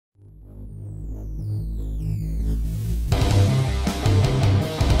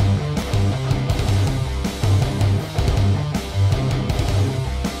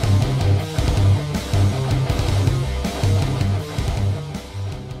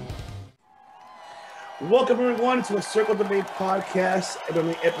Welcome everyone to a Circle Debate podcast,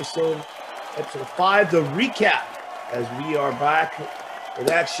 MMA episode 5, the recap. As we are back in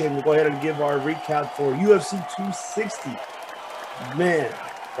action, we'll go ahead and give our recap for UFC 260. Man,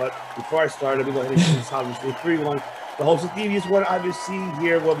 but before I start, let me go ahead and introduce obviously everyone. The host of devious one, obviously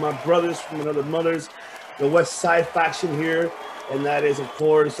here with my brothers from another mothers, the West Side faction here, and that is of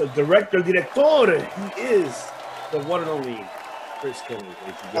course the director. He is the one and only.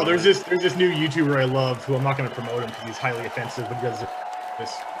 Oh, there's this new YouTuber I love who I'm not going to promote him because he's highly offensive because of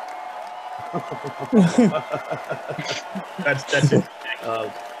this. that's it.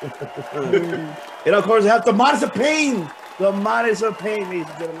 And of course, I have the Modest of Pain. The Modest of Pain, ladies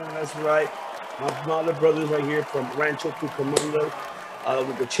and gentlemen. That's right. My other brothers right here from Rancho Cucamonga.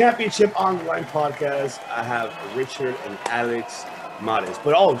 With the Championship Online podcast, I have Richard and Alex Modest.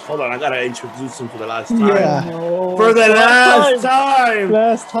 But hold on, I gotta introduce him for the last time. Yeah. For the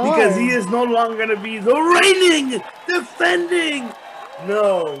last time. Because he is no longer gonna be the reigning, defending.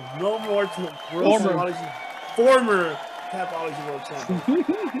 No more former Tapology World Champion.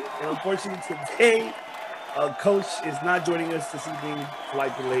 And unfortunately today, Coach is not joining us this evening,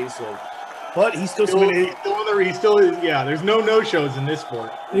 flight delay, so. But he's still submitting. He still is. Yeah, there's no shows in this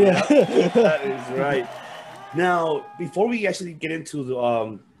sport. Yeah, that is right. Now, before we actually get into the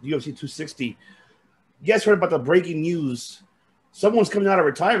UFC 260, you guys heard about the breaking news? Someone's coming out of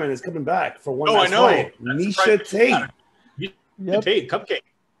retirement. Is coming back for one last fight. Miesha Tate. Tate, Cupcake.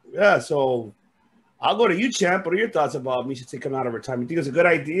 Yeah. So I'll go to you, champ. What are your thoughts about Miesha Tate coming out of retirement? You think it's a good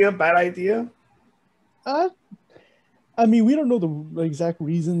idea? Bad idea? I mean, we don't know the exact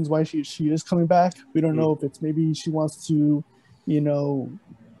reasons why she is coming back. We don't know if it's maybe she wants to,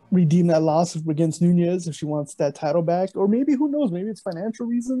 redeem that loss against Nunes, if she wants that title back, or maybe who knows? Maybe it's financial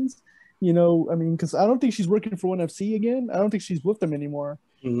reasons. Because I don't think she's working for ONE FC again. I don't think she's with them anymore.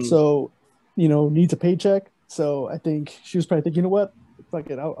 Mm-hmm. So, needs a paycheck. So I think she was probably thinking, you know what? Fuck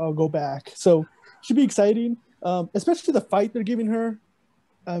it, I'll go back. So should be exciting, especially the fight they're giving her.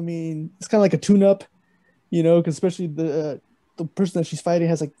 I mean, it's kind of like a tune-up. Because especially the person that she's fighting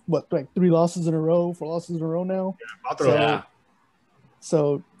has 4 losses in a row now. Yeah,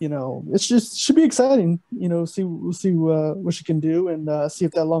 So it's just should be exciting. We'll see what she can do and see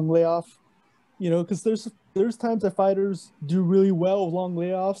if that long layoff. Because there's times that fighters do really well with long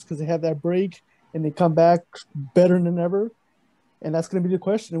layoffs because they have that break and they come back better than ever. And that's going to be the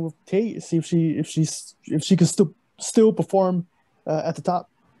question with Tate. See if she can still perform at the top.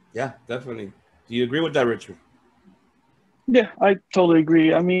 Yeah, definitely. Do you agree with that, Richard? Yeah, I totally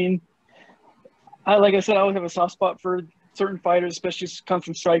agree. I mean, like I said, I always have a soft spot for certain fighters, especially she comes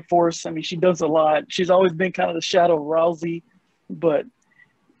from Strikeforce. I mean, she does a lot. She's always been kind of the shadow of Rousey, but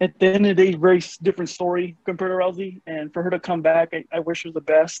at the end of the day, very different story compared to Rousey. And for her to come back, I wish her the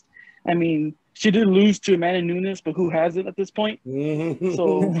best. I mean, she did lose to Amanda Nunes, but who hasn't at this point?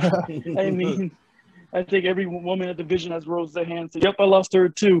 So, I mean, I think every woman at the division has rose their hand and said, yep, I lost her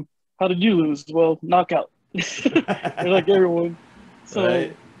too. How did you lose? Well, knockout. Like everyone. So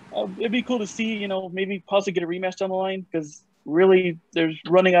right. It'd be cool to see, maybe possibly get a rematch down the line because really there's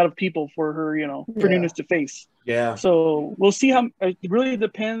running out of people for her, for Nunes to face. Yeah. So we'll see how it really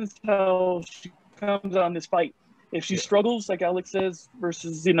depends how she comes on this fight. If she struggles, like Alex says,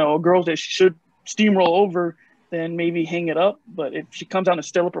 versus, a girl that she should steamroll over, then maybe hang it up. But if she comes on a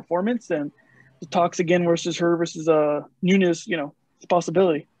stellar performance, then the talks again versus her versus Nunes, it's a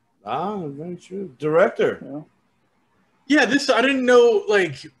possibility. Ah, very true. Director. Yeah, I didn't know,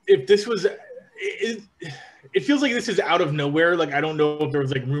 if this was – it feels like this is out of nowhere. I don't know if there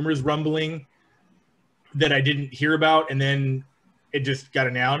was, rumors rumbling that I didn't hear about, and then it just got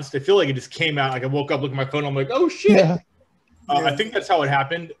announced. I feel like it just came out. I woke up, looked at my phone, I'm like, oh, shit. Yeah. I think that's how it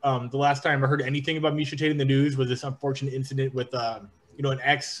happened. The last time I heard anything about Miesha Tate in the news was this unfortunate incident with, an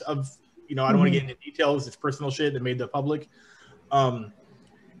ex of – I don't want to get into details. It's personal shit that made the public.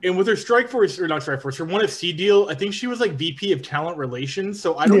 And with her her ONE FC deal, I think she was VP of Talent Relations.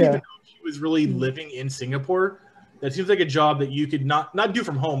 So I don't even know if she was really living in Singapore. That seems like a job that you could not do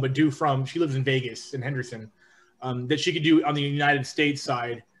from home, but do from, she lives in Vegas, in Henderson, that she could do on the United States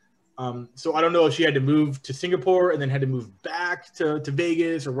side. So I don't know if she had to move to Singapore and then had to move back to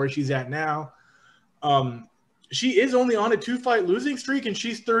Vegas or where she's at now. She is only on a 2-fight losing streak and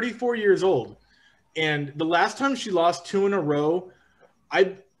she's 34 years old. And the last time she lost 2 in a row,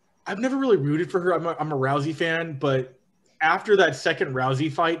 I've never really rooted for her. I'm a Rousey fan, but after that second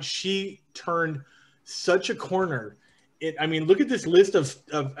Rousey fight, she turned such a corner. Look at this list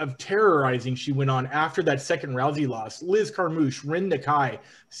of terrorizing she went on after that second Rousey loss. Liz Carmouche, Rin Nakai,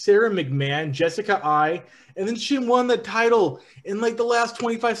 Sarah McMahon, Jessica Ai, and then she won the title in the last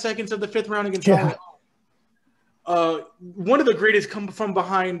 25 seconds of the 5th round against Holly Holm. one of the greatest come from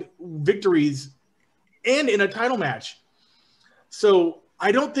behind victories and in a title match. So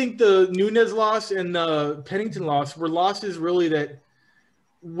I don't think the Nunes loss and the Pennington loss were losses really that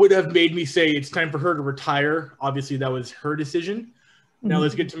would have made me say it's time for her to retire. Obviously, that was her decision. Now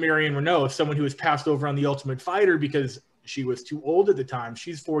let's get to Marion Renault, someone who was passed over on The Ultimate Fighter because she was too old at the time.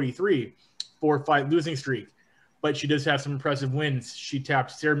 She's 43, 4-fight losing streak, but she does have some impressive wins. She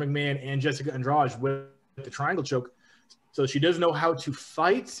tapped Sarah McMahon and Jessica Andrade with the triangle choke. So she does know how to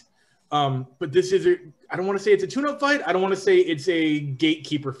fight. But this is I don't want to say it's a tune-up fight. I don't want to say it's a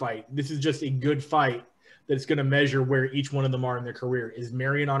gatekeeper fight. This is just a good fight that's going to measure where each one of them are in their career. Is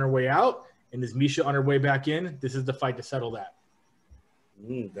Marion on her way out? And is Misha on her way back in? This is the fight to settle that.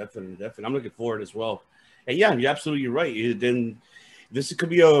 Definitely. I'm looking forward as well. And yeah, you're absolutely right. Then this could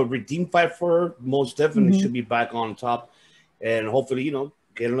be a redeem fight for her. Most definitely should be back on top, and hopefully,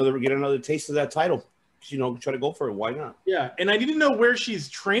 get another taste of that title. Try to go for it. Why not? Yeah, and I need to know where she's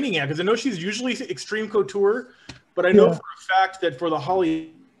training at because I know she's usually Extreme Couture, but I know for a fact that for the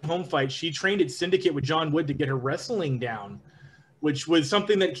Holly Holm fight, she trained at Syndicate with John Wood to get her wrestling down, which was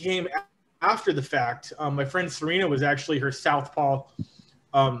something that came after the fact. My friend Serena was actually her southpaw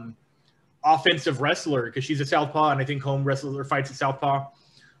offensive wrestler because she's a southpaw, and I think Holm wrestler fights at southpaw.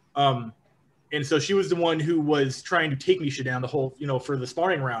 And so she was the one who was trying to take Misha down the whole, for the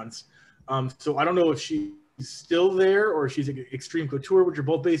sparring rounds. So I don't know if she's still there or if she's at Extreme Couture, which are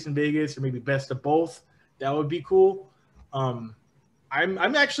both based in Vegas, or maybe best of both. That would be cool. I'm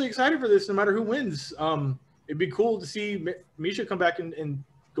actually excited for this, no matter who wins. It'd be cool to see Misha come back and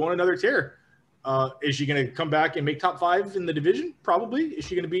go on another tear. Is she going to come back and make top 5 in the division? Probably. Is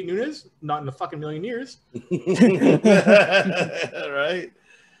she going to beat Nunes? Not in a fucking million years.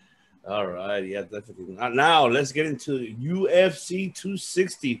 All right. Yeah, definitely. Now let's get into UFC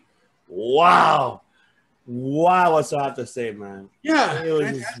 260. Wow. What's I have to say, man? Yeah. It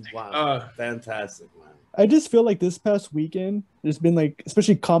was just fantastic, man. I just feel like this past weekend, there's been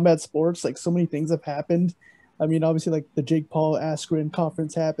especially combat sports, so many things have happened. I mean, obviously, the Jake Paul Askren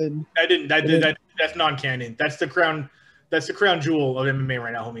conference happened. That's non-canon. That's the crown jewel of MMA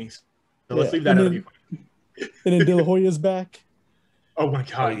right now, homies. So let's leave that out of you. And then De La Hoya's back. Oh my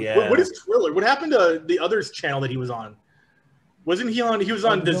god! Yeah. What is Thriller? What happened to the others channel that he was on? Wasn't he on? He was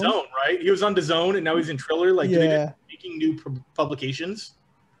on DAZN, right? He was on DAZN, and now he's in Triller. Do they just making new publications?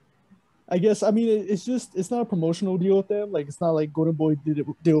 I guess. I mean, it's not a promotional deal with them. It's not like Golden Boy did a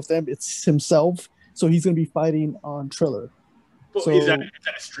deal with them. It's himself. So he's going to be fighting on Triller. Well, is that a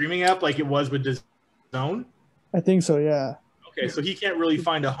streaming app like it was with DAZN? I think so. Yeah. Okay, so he can't really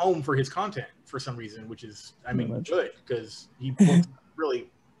find a home for his content for some reason, which is, good because he puts really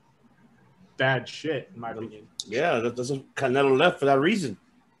bad shit in my opinion. Yeah, that doesn't Canelo left for that reason.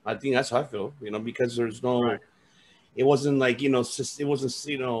 I think that's how I feel. Because there's no, it wasn't it wasn't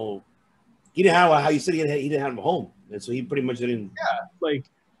he didn't have how you said he didn't have a home, and so he pretty much didn't. Yeah,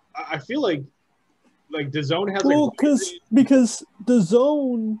 I feel like DAZN has because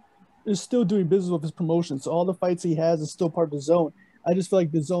DAZN is still doing business with his promotion, so all the fights he has is still part of DAZN. I just feel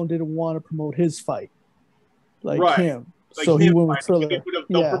like DAZN didn't want to promote his fight, him, so he went with Thriller.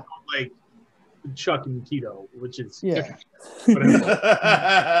 They'll promote Chuck and Tito, which is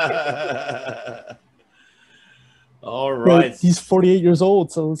all right. But he's 48 years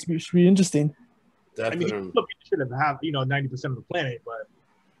old, so it should be interesting. Definitely. I mean, he should have 90% of the planet, but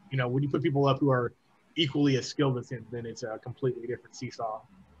when you put people up who are equally as skilled as him, then it's a completely different seesaw.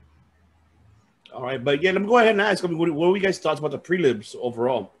 All right, but yeah, let me go ahead and ask. What were you guys' thoughts about the prelims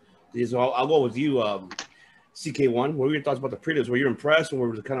overall? I'll go with you, CK1. What were your thoughts about the prelims? Were you impressed, or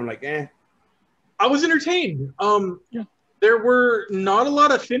were you kind of like, eh? I was entertained. There were not a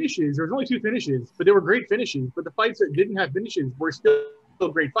lot of finishes. There was only 2 finishes, but they were great finishes. But the fights that didn't have finishes were still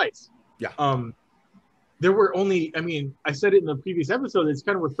great fights. Yeah. There were only, I said it in the previous episode, it's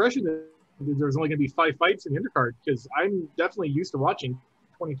kind of refreshing that there's only going to be 5 fights in the undercard because I'm definitely used to watching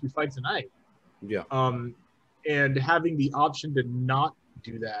 22 fights a night. Yeah. And having the option to not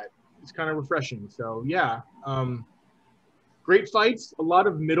do that is kind of refreshing. So, yeah. Great fights, a lot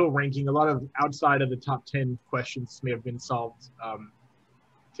of middle ranking, a lot of outside of the top 10 questions may have been solved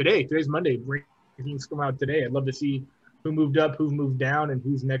today. Today's Monday. Rankings come out today. I'd love to see who moved up, who moved down, and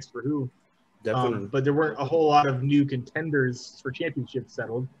who's next for who. Definitely. But there weren't a whole lot of new contenders for championships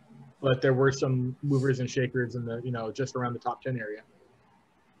settled, but there were some movers and shakers in the, just around the top 10 area.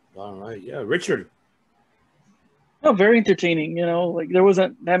 All right. Yeah. Richard. Oh, very entertaining. There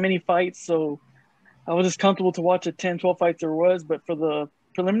wasn't that many fights, so I was just comfortable to watch the 10, 12 fights there was. But for the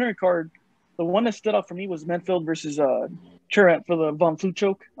preliminary card, the one that stood out for me was Menfield versus Churat for the Von Flue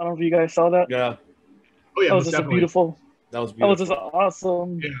choke. I don't know if you guys saw that. Yeah. Oh yeah, That was most just a definitely. beautiful. That was That was beautiful. just an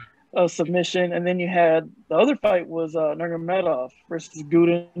awesome Yeah. submission. And then you had the other fight was Nurmagomedov versus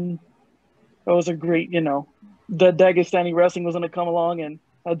Gudin. That was a great, the Dagestani wrestling was going to come along and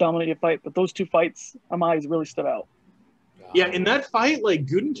dominate a fight. But those two fights, my eyes really stood out. Yeah, in that fight, like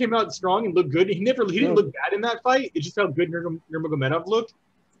Gooden came out strong and looked good. He didn't look bad in that fight. It's just how good Nurmagomedov looked.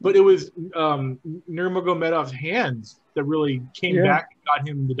 But it was Nurmagomedov's hands that really came back and got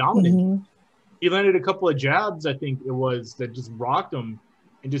him the dominance. Mm-hmm. He landed a couple of jabs, I think it was, that just rocked him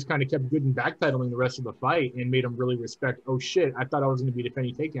and just kind of kept Gooden backpedaling the rest of the fight and made him really respect, oh shit, I thought I was going to be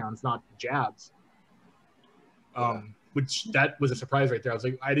defending takedowns, not jabs. Which that was a surprise right there. I was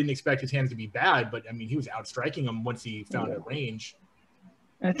like, I didn't expect his hands to be bad, but I mean, he was outstriking him once he found a range.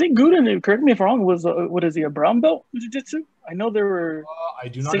 I think Gudin, correct me if I'm wrong, was what is he, a brown belt in jiu-jitsu? I know there were. I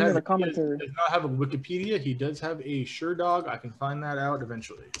do not saying have in the commentary. He does not have a Wikipedia. He does have a SureDog. I can find that out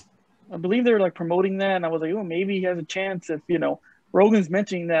eventually. I believe they were like promoting that, and I was like, oh, maybe he has a chance. If Rogan's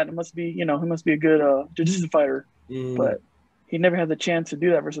mentioning that, it must be he must be a good jiu-jitsu fighter, but he never had the chance to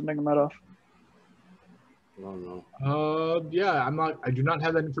do that versus Nurmagomedov. I don't know. Yeah, I do not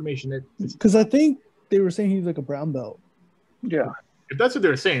have that information. Because I think they were saying he's like a brown belt. Yeah. If that's what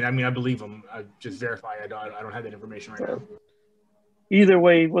they're saying, I mean, I believe them. I just verify. I don't have that information right now. Either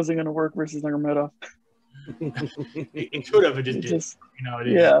way, it wasn't going to work versus Nurmagomedov. It could have. It just did. It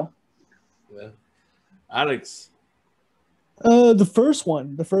is. Yeah. Alex. The first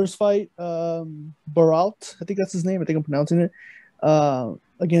fight, Baralt, I think that's his name. I think I'm pronouncing it.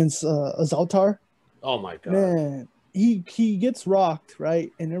 Against Azaltar. Oh my god. Man, he gets rocked,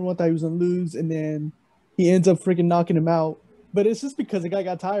 right? And everyone thought he was gonna lose, and then he ends up freaking knocking him out. But it's just because the guy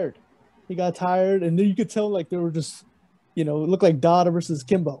got tired. He got tired, and then you could tell like they were just, it looked like Dada versus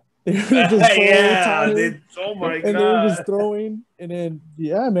Kimbo. They were just tired, oh my god. And they were just throwing, and then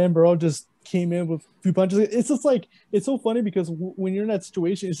man, bro just came in with a few punches. It's just like it's so funny because when you're in that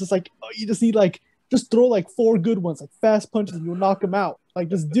situation, it's just like you just need just throw 4 good ones, fast punches, and you'll knock them out.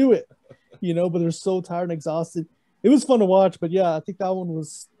 Just do it, But they're so tired and exhausted. It was fun to watch, but yeah, I think that one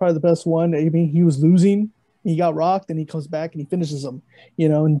was probably the best one. I mean, he was losing, he got rocked, and he comes back and he finishes him.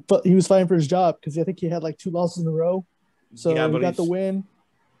 And he was fighting for his job because I think he had 2 losses in a row. So he got the win.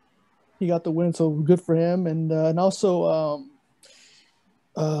 He got the win, so good for him. And also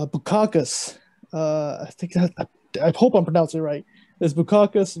Bukakis. I think I hope I'm pronouncing it right. It's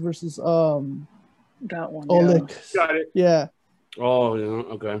Bukakis versus that one. Oleg. Got it. Yeah. Oh yeah.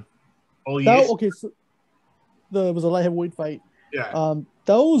 Okay. Okay. So it was a light heavyweight fight. Yeah.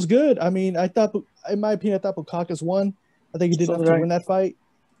 That was good. I mean, I thought, in my opinion, Bukakis won. I think he did enough to win that fight.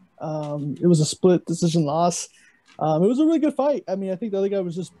 It was a split decision loss. It was a really good fight. I mean, I think the other guy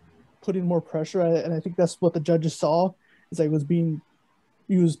was just putting more pressure, and I think that's what the judges saw. It's like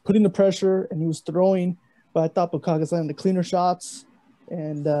he was putting the pressure and he was throwing, but I thought Bukakis landed the cleaner shots,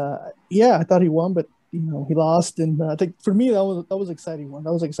 and I thought he won, but he lost. And I think for me that was an exciting one.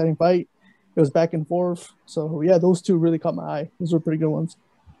 That was an exciting fight. It was back and forth. So yeah, those two really caught my eye. Those were pretty good ones.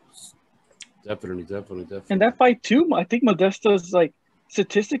 Definitely. And that fight too, I think Modesto's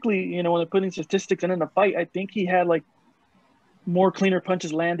statistically, when they're putting statistics in the fight, I think he had more cleaner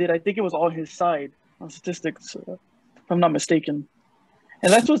punches landed. I think it was all his side on statistics, if I'm not mistaken.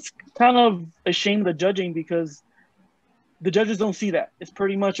 And that's what's kind of a shame of the judging, because the judges don't see that. It's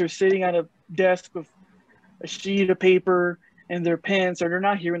pretty much they're sitting at a desk with a sheet of paper and their pens, or they're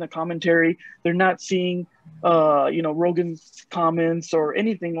not hearing the commentary. They're not seeing, Rogan's comments or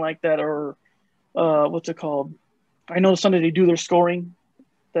anything like that, or what's it called? I know Sunday they do their scoring.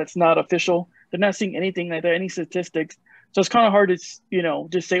 That's not official. They're not seeing anything like that, any statistics. So it's kind of hard to,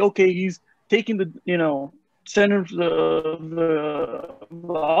 just say, okay, he's taking the, center of the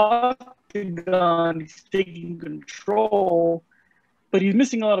octagon, he's taking control, but he's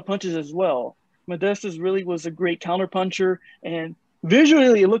missing a lot of punches as well. Modestas really was a great counter puncher, and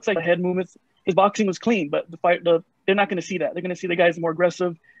visually it looks like the head movements. His boxing was clean, but they're not going to see that. They're going to see the guy's more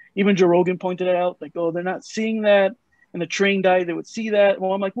aggressive. Even Joe Rogan pointed it out, they're not seeing that. And the trained guy, they would see that.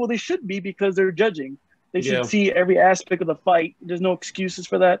 Well, I'm like, well, they should be, because they're judging. They should see every aspect of the fight. There's no excuses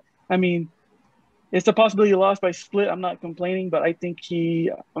for that. I mean, it's a possibility he lost by split. I'm not complaining, but I think in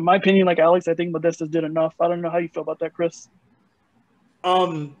my opinion, like Alex, I think Modestas did enough. I don't know how you feel about that, Chris.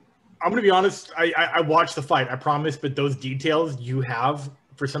 I'm going to be honest. I watched the fight, I promise, but those details you have,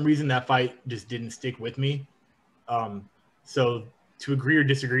 for some reason, that fight just didn't stick with me. So to agree or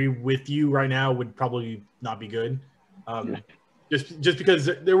disagree with you right now would probably not be good. Just because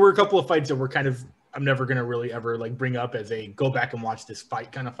there were a couple of fights that were kind of, I'm never going to really ever bring up as a go back and watch this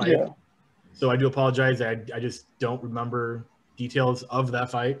fight kind of fight. Yeah. So I do apologize. I just don't remember details of that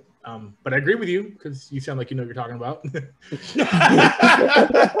fight. But I agree with you because you sound like you know what you're talking about.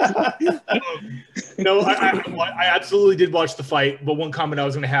 No, I absolutely did watch the fight, but one comment I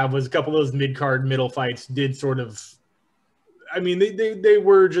was going to have was a couple of those mid-card middle fights did sort of, I mean, they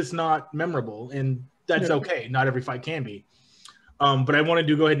were just not memorable, and that's okay. Not every fight can be. But I wanted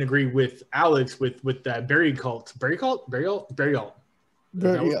to go ahead and agree with Alex with that Barry alt. Yeah.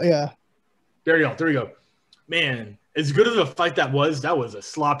 Barry alt. There we go. Man, as good as a fight that was a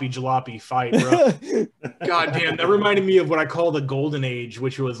sloppy jalopy fight, bro. God damn, that reminded me of what I call the golden age,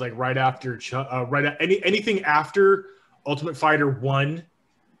 which was like right after anything after Ultimate Fighter 1.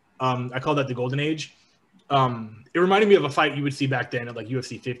 I call that the golden age. It reminded me of a fight you would see back then at like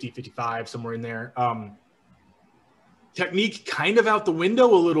UFC 50, 55, somewhere in there. Technique kind of out the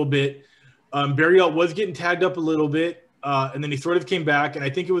window a little bit. Barry alt was getting tagged up a little bit. And then he sort of came back, and I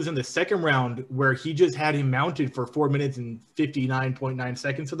think it was in the second round where he just had him mounted for 4 minutes and 59.9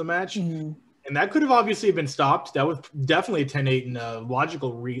 seconds of the match. Mm-hmm. And that could have obviously been stopped. That was definitely a 10-8 in a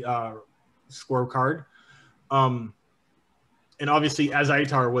logical scorecard. And obviously, as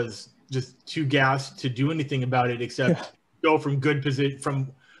Aitar was just too gassed to do anything about it except go from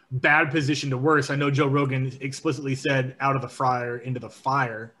bad position to worse. I know Joe Rogan explicitly said out of the fryer into the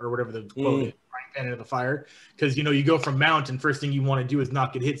fire, or whatever the quote is. Pan into the fire, because you go from mount and first thing you want to do is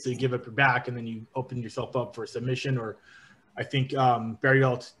not get hit, so you give up your back and then you open yourself up for a submission. Or I think Barry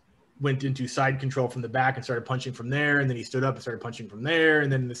alt went into side control from the back and started punching from there, and then he stood up and started punching from there, and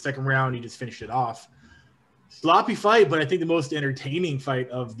then in the second round he just finished it off. Sloppy fight, but I think the most entertaining fight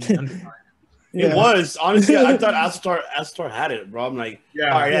of the undercard. It was, honestly. I thought Astar had it, bro. I'm like,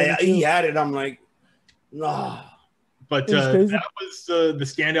 he had it. I'm like, nah. But that was the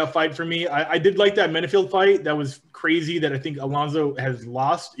standout fight for me. I did like that Menefield fight. That was crazy that I think Alonso has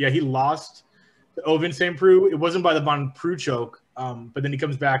lost. Yeah, he lost to Ovin St. Preux. It wasn't by the Von Preux choke, but then he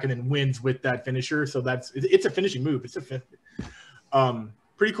comes back and then wins with that finisher. So it's a finishing move. It's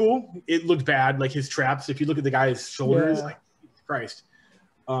pretty cool. It looked bad, like his traps. If you look at the guy's shoulders, like Christ.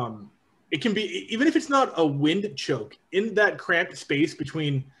 It can be, even if it's not a wind choke, in that cramped space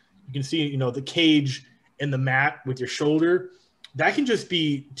between, you can see, the cage and the mat with your shoulder, that can just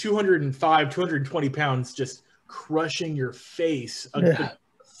be 205, 220 pounds just crushing your face against the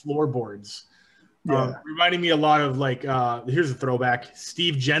floorboards. Reminding me a lot of like, here's a throwback,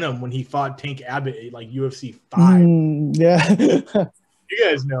 Steve Jenham when he fought Tank Abbott at like UFC 5. You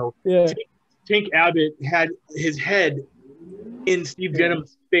guys know. Tank Abbott had his head in Steve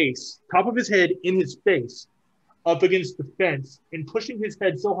Jenham's face, top of his head in his face, up against the fence, and pushing his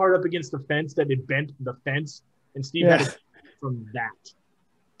head so hard up against the fence that it bent the fence, and Steve had it from that.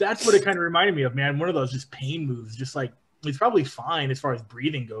 That's what it kind of reminded me of, man. One of those just pain moves, just like, he's probably fine as far as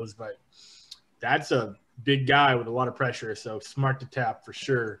breathing goes, but that's a big guy with a lot of pressure, so smart to tap for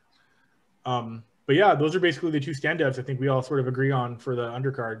sure. But yeah, those are basically the two standouts I think we all sort of agree on for the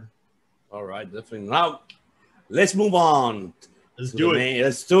undercard. All right, definitely. Now, let's move on. Let's do it.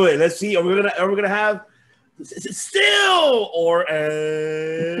 Let's do it. Let's see. Are we gonna have still or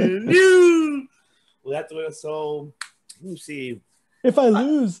new? We'll have to. So let me see. If I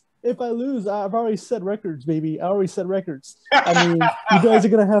lose, I've already set records, baby. I already set records. I mean, you guys are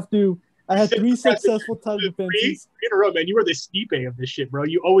gonna have to. I had 3 successful title defenses. 3 in a row, man. You are the Stipe of this shit, bro.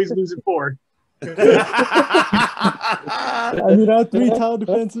 You always lose in 4. I mean, I have 3 title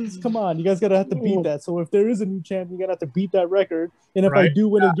defenses. Come on, you guys gotta have to beat that. So if there is a new champ, you gotta have to beat that record. And if I do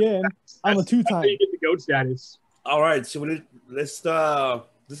win again, I'm a 2-time. You get the GOAT status. All right, so let's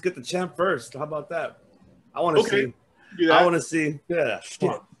get the champ first. How about that? I want to see. I want to see. Yeah.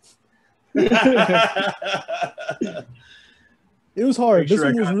 It was hard. This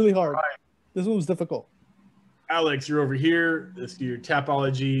one was really hard. This one was difficult. Alex, you're over here. Let's do your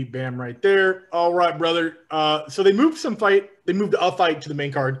tapology. Bam, right there. All right, brother. So they moved a fight to the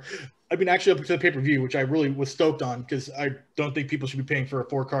main card. I mean, actually up to the pay-per-view, which I really was stoked on because I don't think people should be paying for a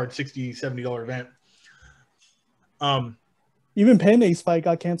 4-card, $60, $70 event. Even Pande's fight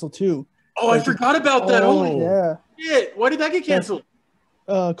got canceled too. Oh, I forgot about that. Yeah. Shit. Why did that get canceled?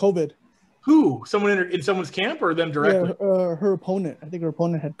 COVID. Who? Someone in someone's camp or them directly? Yeah, her opponent. I think her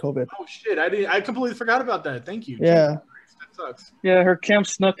opponent had COVID. Oh shit! I completely forgot about that. Thank you. Yeah. Jesus Christ, that sucks. Yeah, her camp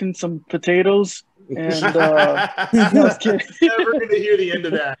snuck in some potatoes, and no, never gonna hear the end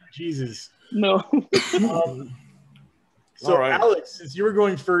of that. Jesus. No. So right. Alex, since you were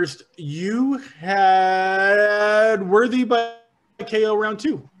going first, you had Worthy by KO round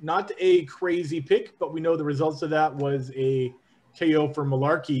 2. Not a crazy pick, but we know the results of that was a KO for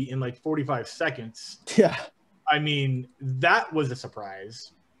Malarkey in like 45 seconds. Yeah. I mean, that was a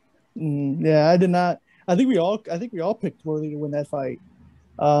surprise. Yeah, I did not. I think we all picked Worthy to win that fight.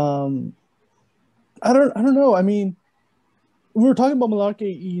 I don't know. I mean, we were talking about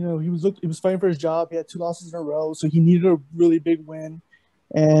Malarkey. You know, he was fighting for his job. He had 2 losses in a row, so he needed a really big win.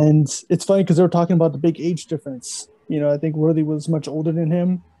 And it's funny because they were talking about the big age difference. You know, I think Worthy was much older than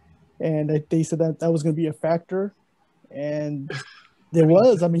him, and they said that was going to be a factor, and there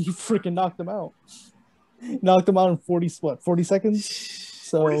was. I mean, he freaking knocked him out. Knocked him out in 40 seconds.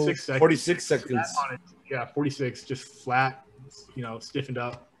 So 46 seconds. 46 seconds. Yeah, 46, just flat, you know, stiffened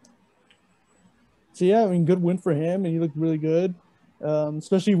up. So yeah, I mean, good win for him, and he looked really good.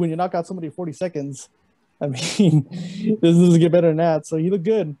 Especially when you knock out somebody in 40 seconds. I mean, this doesn't get better than that. So he looked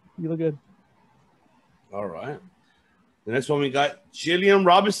good. All right. The next one we got Jillian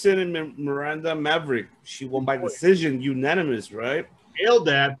Robinson and Miranda Maverick. She won by decision, unanimous, right? Nailed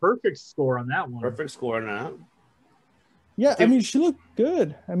that. Perfect score on that one. Perfect score on that. Yeah, I mean, she looked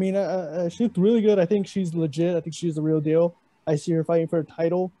good. I mean, she looked really good. I think she's legit. I think she's the real deal. I see her fighting for a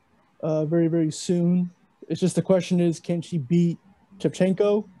title very, very soon. It's just the question is, can she beat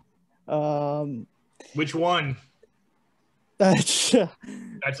Shevchenko? Which one? That's always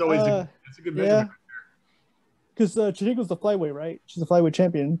that's a good measurement. Because Shevchenko's the flyweight, right? She's the flyweight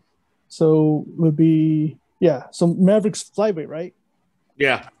champion. So it would be, so Maverick's flyweight, right?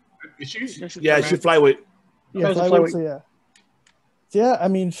 Yeah. She's flyweight. Yeah, flyweight. So yeah, I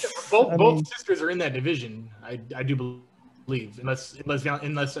mean, both sisters are in that division. I do believe, unless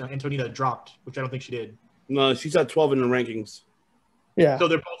Antonina dropped, which I don't think she did. No, she's at 12 in the rankings. Yeah. So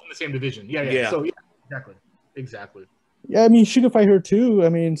they're both in the same division. Yeah. So yeah, exactly. Yeah, I mean, she could fight her too. I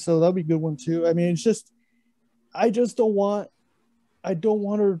mean, so that'll be a good one too. I mean, it's just, I don't want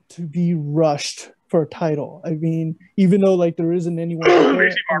her to be rushed for a title. I mean, even though like there isn't anyone out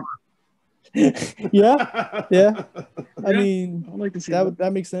there. yeah. I mean, I'd like to see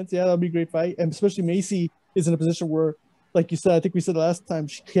that makes sense. Yeah, that'll be a great fight. And especially Macy is in a position where, like you said, I think we said last time,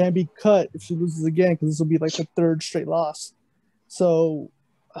 she can't be cut if she loses again, because this will be like the 3rd straight loss. So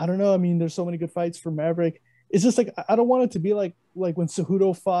I don't know. I mean, there's so many good fights for Maverick. It's just like, I don't want it to be like when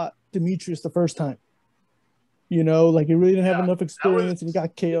Cejudo fought Demetrius the first time. You know, like he really didn't have enough experience and he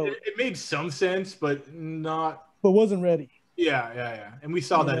got KO'd. It made some sense, but not. But wasn't ready. Yeah. And we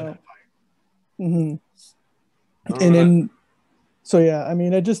saw that in that fight. Mm-hmm. And then, so yeah, I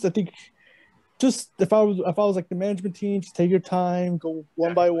mean, I think just if I was like the management team, just take your time, go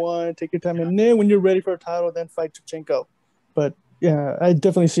one by one, take your time, and then when you're ready for a title, then fight Shevchenko. But yeah, I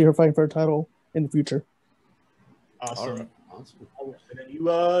definitely see her fighting for a title in the future. Awesome. And then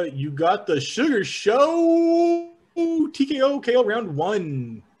you got the Sugar Show TKO KO round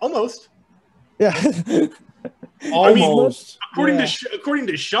 1 almost. Yeah. Almost. I mean, according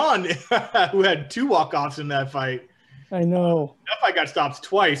to Sean, who had 2 walk-offs in that fight. I know. That fight got stopped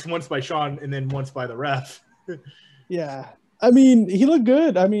twice, once by Sean and then once by the ref. Yeah. I mean, he looked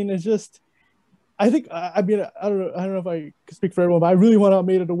good. I mean, it's just, I think, I don't know if I can speak for everyone, but I really want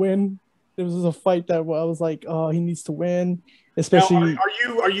Almeida to win. It was a fight that I was like, oh, he needs to win. Especially. Now,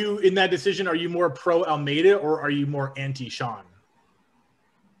 are you in that decision? Are you more pro Almeida or are you more anti Sean?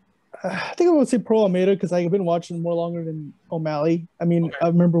 I think I would say pro Almeida because I've been watching more longer than O'Malley. I mean, I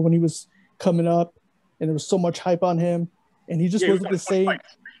remember when he was coming up and there was so much hype on him and he just wasn't the same.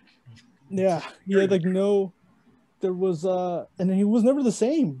 Yeah. He had like there was, and then he was never the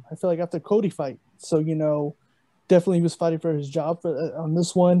same. I feel like after Cody fight. So, you know, definitely he was fighting for his job on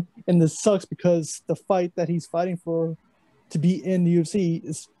this one. And this sucks because the fight that he's fighting for to be in the UFC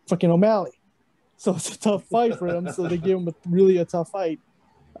is fucking O'Malley. So it's a tough fight for him. So they gave him a tough fight.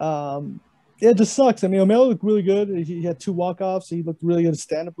 It just sucks. I mean, O'Malley looked really good. He had 2 walk-offs. He looked really good. His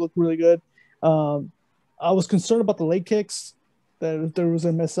stand-up looked really good. I was concerned about the leg kicks, that if there was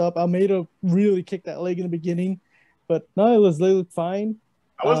a mess up. Almeida really kicked that leg in the beginning, but no, they looked fine.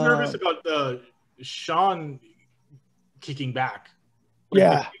 I was nervous about the Sean kicking back.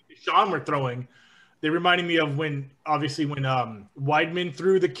 Yeah. Sean were throwing. They reminded me of when Weidman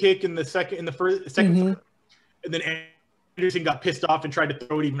threw the kick in the second, and then Anderson got pissed off and tried to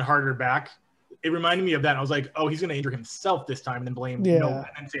throw it even harder back. It reminded me of that. And I was like, oh, he's going to injure himself this time and then blame and then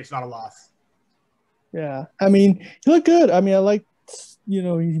say it's not a loss. Yeah. I mean, he looked good. I mean, I liked, he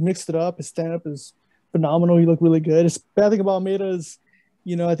mixed it up. His stand-up is phenomenal. He looked really good. His bad thing about Almeida is,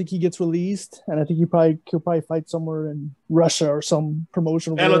 I think he gets released, and I think he'll probably fight somewhere in Russia or some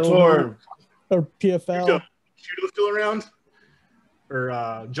promotional Bellator or PFL. Shooter still around,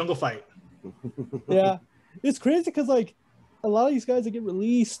 or Jungle Fight. Yeah, it's crazy because like a lot of these guys that get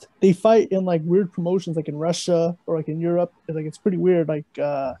released, they fight in like weird promotions, like in Russia or like in Europe. Like it's pretty weird. Like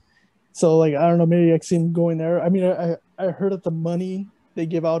so like I don't know, maybe I see him going there. I mean, I heard that the money they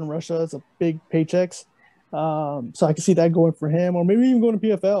give out in Russia is a big paychecks. So I can see that going for him, or maybe even going to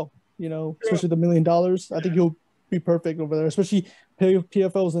PFL. You know, especially the $1 million. I think he'll be perfect over there. Especially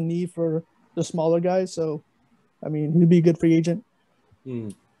PFL is a need for the smaller guys. So, I mean, he'd be a good free agent.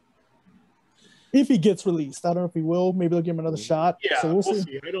 If he gets released. I don't know if he will. Maybe they'll give him another shot. Yeah, so we'll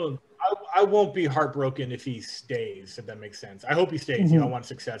see. I won't be heartbroken if he stays, if that makes sense. I hope he stays. You know, I want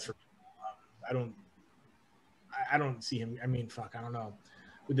success for him. I don't see him. I mean, fuck, I don't know.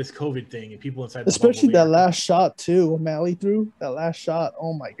 With this COVID thing and people inside the especially bubble, that last shot too, O'Malley threw that last shot.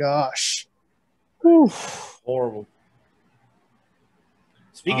 Oh my gosh. Oof. Horrible.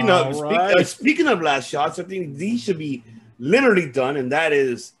 Speaking of last shots, I think these should be literally done, and that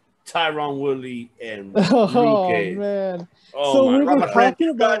is Tyron Woodley and Luke. Oh man. Oh so my we were God. talking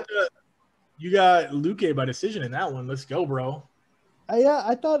about you got Luque by decision in that one. Let's go, bro. Yeah,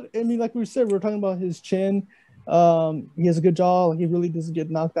 I thought. I mean, like we said, we were talking about his chin. He has a good jaw. He really doesn't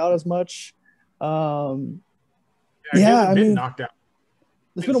get knocked out as much. He I hasn't been mean, knocked out.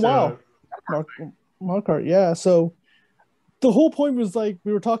 It's been a while. Marquardt, yeah. So the whole point was like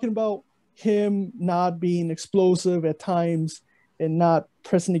we were talking about him not being explosive at times and not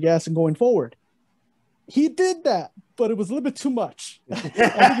pressing the gas and going forward. He did that, but it was a little bit too much. I think he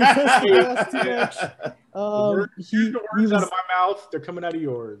pressed the gas too much. The words out of my mouth, they're coming out of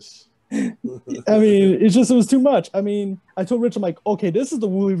yours. I mean, it was too much. I mean, I told Rich, I'm like, okay, this is the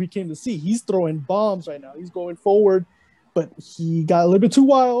Wooly we came to see. He's throwing bombs right now. He's going forward, but he got a little bit too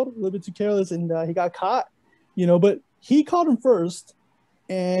wild, a little bit too careless, and he got caught. You know, but he caught him first,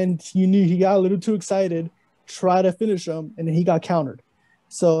 and you knew he got a little too excited, tried to finish him, and then he got countered.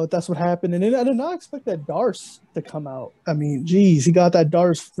 So that's what happened. And then I did not expect that Darce to come out. I mean, geez, he got that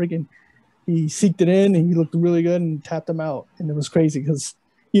Darce freaking. He seeked it in, and he looked really good and tapped him out, and it was crazy because.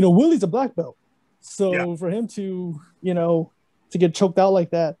 You know, Willie's a black belt. So for him to, you know, to get choked out like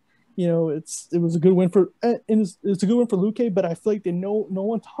that, you know, it was a good win for it's a good win for Luque, but I feel like no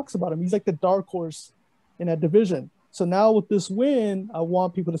one talks about him. He's like the dark horse in that division. So now with this win, I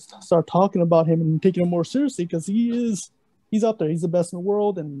want people to start talking about him and taking him more seriously because he's up there. He's the best in the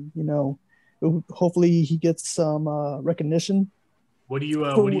world, and you know, hopefully he gets some recognition. What do you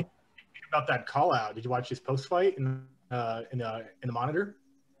think about that call out? Did you watch his post fight in the monitor?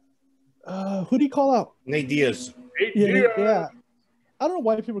 Who do you call out? Nate Diaz. Yeah. I don't know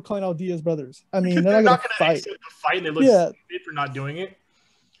why people are calling out Diaz brothers. I mean, they're not going to fight. And they look stupid for not doing it.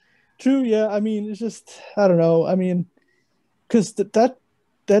 True, yeah. I mean, it's just, I don't know. I mean, because that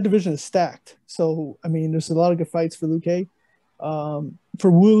division is stacked. So, I mean, there's a lot of good fights for Luque.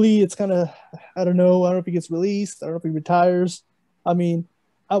 For Wooly, it's kind of, I don't know. I don't know if he gets released. I don't know if he retires. I mean,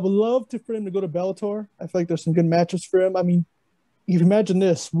 I would love for him to go to Bellator. I feel like there's some good matches for him. I mean, you can imagine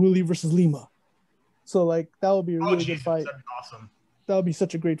this, Wooly versus Lima. So, like, that would be a really good fight. That'd be awesome. That would be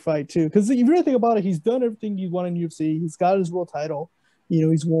such a great fight, too. Because if you really think about it, he's done everything he won in UFC. He's got his world title. You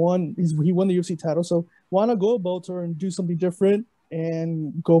know, he won the UFC title. So, why not go to Bellator and do something different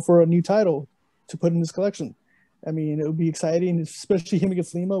and go for a new title to put in his collection? I mean, it would be exciting, especially him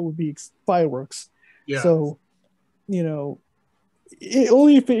against Lima would be fireworks. Yeah. So, you know,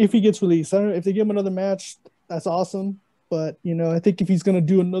 only if he gets released. I don't know if they give him another match, that's awesome. But, you know, I think if he's going to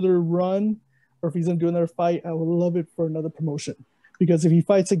do another run or if he's going to do another fight, I would love it for another promotion. Because if he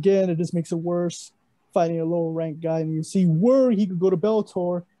fights again, it just makes it worse fighting a lower-ranked guy. And you see where he could go to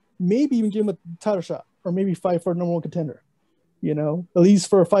Bellator, maybe even give him a title shot or maybe fight for a number one contender. You know, at least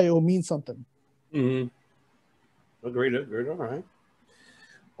for a fight, it will mean something. Mm-hmm. Agreed.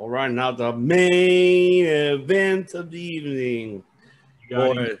 All right, now the main event of the evening. You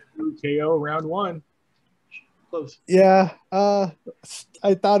got KO round one. Close. Yeah, I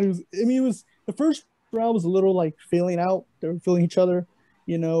thought it was the first round was a little like feeling out. They were feeling each other,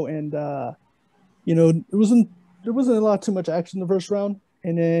 you know, and you know, there wasn't a lot too much action in the first round,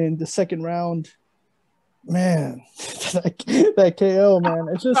 and then the second round, man, that KO, man,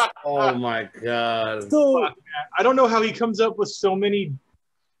 it's just oh my god. So I don't know how he comes up with so many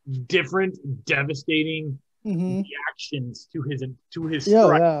different devastating reactions to his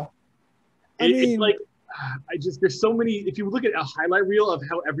strike. Yeah. It's like. There's so many. If you look at a highlight reel of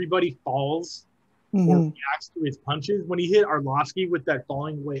how everybody falls or reacts to his punches, when he hit Arlovsky with that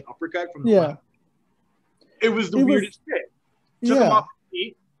falling away uppercut from the left, it was the weirdest shit. Took him off his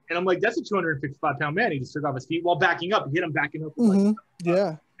feet, and I'm like, that's a 255-pound man. He just took off his feet while backing up. He hit him backing up.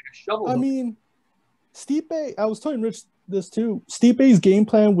 I mean, Stipe. I was telling Rich this too. Stipe's game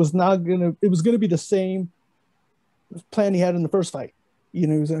plan was not gonna. It was gonna be the same plan he had in the first fight. You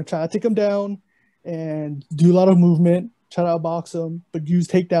know, he was gonna try to take him down and do a lot of movement, try to outbox him, but use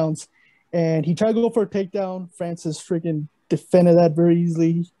takedowns. And he tried to go for a takedown. Francis freaking defended that very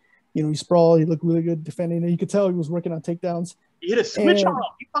easily. You know, he sprawled. He looked really good defending. And you could tell he was working on takedowns. He hit a switch And- on him.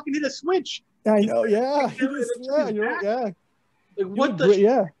 He fucking hit a switch. I know, yeah. Like, what the?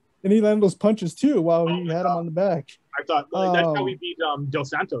 Yeah. And he landed those punches too while he had him on the back. I thought that's how we beat Dos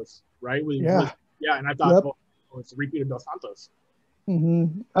Santos, right? Yeah. And I thought, it's a repeat of Dos Santos.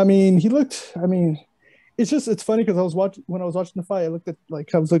 Mm-hmm. I mean, it's funny because when I was watching the fight, I looked at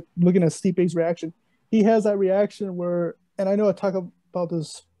looking at Stipe's reaction. He has that reaction where, and I know I talk about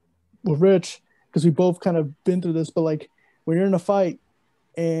this with Rich because we both kind of been through this, but like when you're in a fight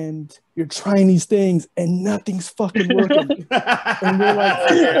and you're trying these things and nothing's fucking working, and you're like,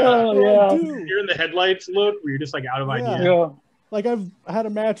 dude. You're in the headlights look where you're just like out of idea. Yeah. Like I had a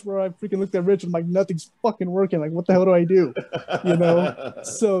match where I freaking looked at Rich and I'm like, nothing's fucking working. Like, what the hell do I do? You know?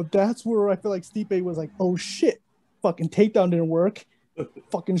 So that's where I feel like Stipe was like, oh shit, fucking takedown didn't work.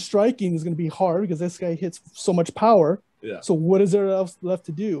 Fucking striking is going to be hard because this guy hits so much power. Yeah. So what is there else left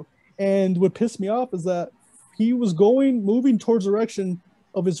to do? And what pissed me off is that he was moving towards the direction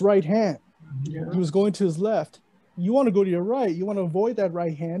of his right hand. Yeah. He was going to his left. You want to go to your right. You want to avoid that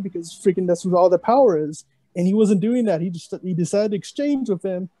right hand because freaking that's where all the power is. And he wasn't doing that. He decided to exchange with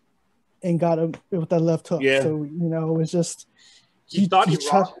him and got him with that left hook. Yeah. So, you know, it was just he thought he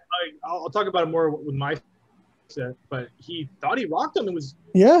rocked. I'll talk about it more with my set, but he thought he rocked him and was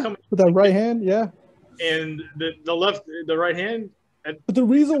with that right hand, and the right hand. But the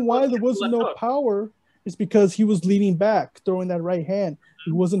reason why there wasn't no power is because he was leaning back, throwing that right hand.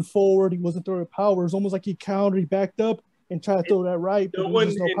 He wasn't forward. He wasn't throwing power. It was almost like he countered. He backed up and tried to throw that right, but there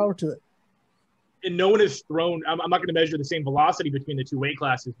was no power to it. And no one has thrown. I'm not going to measure the same velocity between the two weight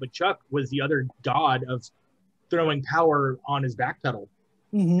classes, but Chuck was the other god of throwing power on his back pedal.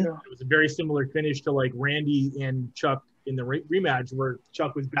 Mm-hmm. It was a very similar finish to like Randy and Chuck in the rematch, where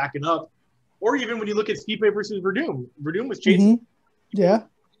Chuck was backing up, or even when you look at Stipe versus Verdum was chasing. Mm-hmm. Yeah,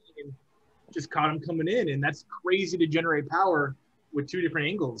 and just caught him coming in, and that's crazy to generate power with two different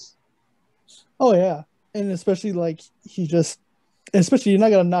angles. Oh yeah, and especially like especially you're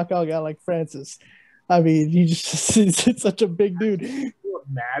not gonna knock out a guy like Francis. I mean, he's such a big dude. Can you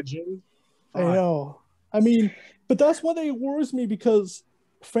imagine? I know. I mean, but that's one thing that worries me because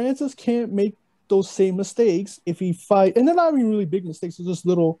Francis can't make those same mistakes if he fight, and they're not even really big mistakes. They're just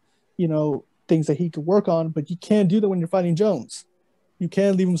little, things that he could work on. But you can't do that when you're fighting Jones. You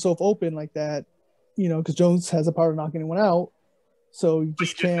can't leave himself open like that, because Jones has the power to knock anyone out. So you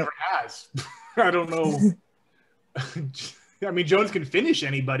just can't. Never has. I don't know. I mean, Jones can finish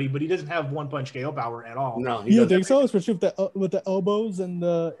anybody, but he doesn't have one punch KO power at all. No, you don't think so? Especially with the elbows and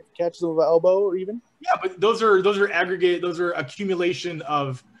the catches of the elbow, or even. Yeah, but those are aggregate. Those are accumulation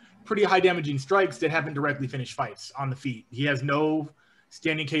of pretty high damaging strikes that haven't directly finished fights on the feet. He has no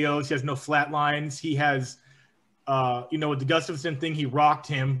standing KOs. He has no flat lines. He has, with the Gustafsson thing, he rocked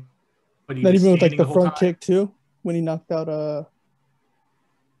him, but he not even with like the front time. kick too when he knocked out.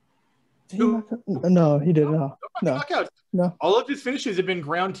 No, he didn't. No. All of his finishes have been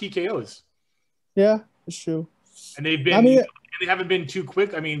ground TKOs. Yeah, it's true. And they've been. They haven't been too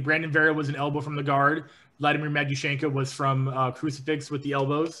quick. I mean, Brandon Vera was an elbow from the guard. Vladimir Matyushenko was from crucifix with the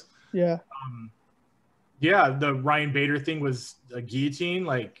elbows. Yeah. The Ryan Bader thing was a guillotine.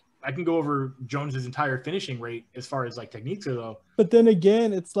 Like, I can go over Jones's entire finishing rate as far as like techniques are though. But then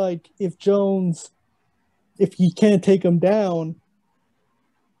again, it's like if he can't take him down,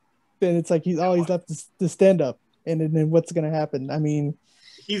 then it's like he's left to stand up, and then what's going to happen? I mean,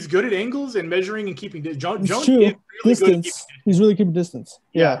 he's good at angles and measuring and keeping Jones is really distance. Good at keeping he's really keeping distance.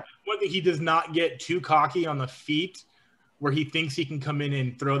 Yeah. One thing, he does not get too cocky on the feet where he thinks he can come in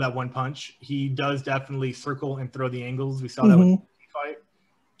and throw that one punch. He does definitely circle and throw the angles. We saw that with the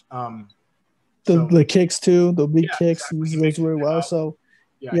fight. The kicks too, the big kicks, he uses those very well. So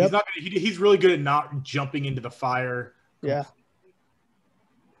he's really good at not jumping into the fire. Yeah.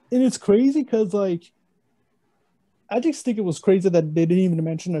 And it's crazy because, like, I just think it was crazy that they didn't even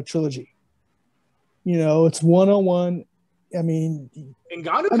mention a trilogy. It's one-on-one. I mean,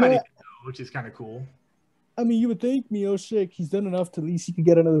 Ngannou kind of, which is kind of cool. I mean, you would think Miocic, he's done enough to at least he could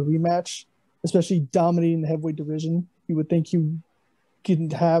get another rematch, especially dominating the heavyweight division. You would think he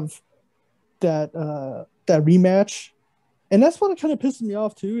could have that rematch, and that's what kind of pisses me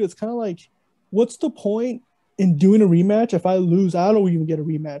off too. It's kind of like, what's the point in doing a rematch if I lose? I don't even get a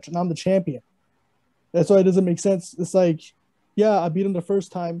rematch, and I'm the champion. That's why it doesn't make sense. It's like, I beat him the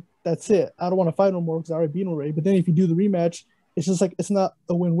first time. That's it. I don't want to fight no more because I already beat him already. But then if you do the rematch, it's just like it's not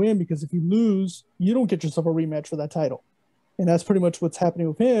a win-win because if you lose, you don't get yourself a rematch for that title. And that's pretty much what's happening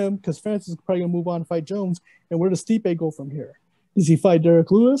with him because Francis is probably going to move on and fight Jones. And where does Stipe go from here? Does he fight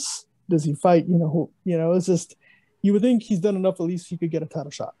Derek Lewis? Does he fight, it's just, you would think he's done enough, at least he could get a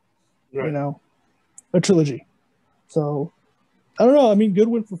title shot. Right. you know, a trilogy. So I don't know. I mean, good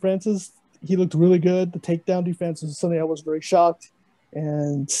win for Francis. He looked really good. The takedown defense was something I was very shocked,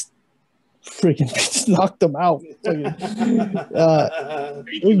 and freaking just knocked him out. It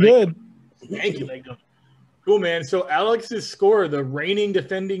was good. Thank you, Legum. Cool, man. So Alex's score, the reigning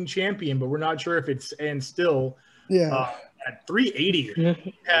defending champion, but we're not sure if it's and still at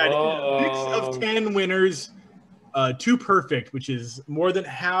 380. Had 6 of 10 winners, 2 perfect, which is more than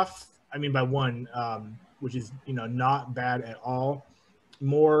half. I mean, by 1, which is not bad at all.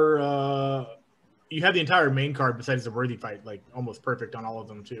 More, you have the entire main card besides the Worthy fight, like almost perfect on all of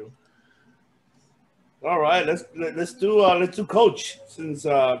them too. All right, let's do Coach since.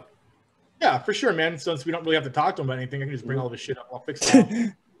 Yeah, for sure, man. Since we don't really have to talk to him about anything, I can just bring all this shit up. I'll fix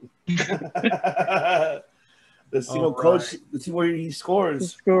it all. Let's see what Coach. Let's see where he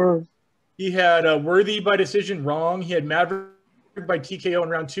scores. He had Worthy by decision wrong. He had Maverick by TKO in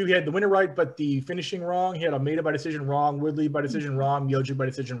round 2. He had the winner right, but the finishing wrong. He had Almeida by decision wrong. Woodley by decision wrong. Yoju by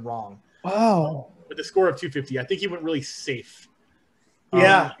decision wrong. Wow. With a score of 250. I think he went really safe.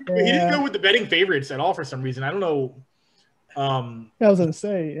 Yeah. He didn't go with the betting favorites at all for some reason. I don't know. I was gonna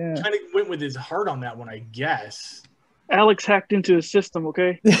say, yeah. Kind of went with his heart on that one, I guess. Alex hacked into his system,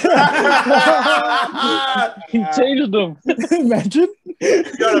 okay? He changed them. Imagine. We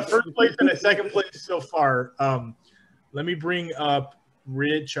got a first place and a second place so far. Let me bring up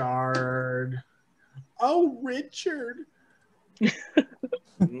Richard. Oh, Richard.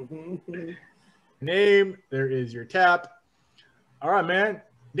 Name. There is your tap. All right, man.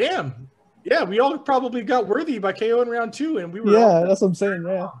 Damn. Yeah, we all probably got Worthy by KO in round 2, and we were. Yeah, that's what I'm saying.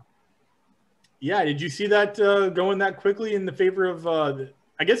 Yeah. Yeah, did you see that going that quickly in the favor of?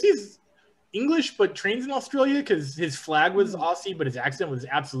 I guess he's English, but trains in Australia because his flag was Aussie, but his accent was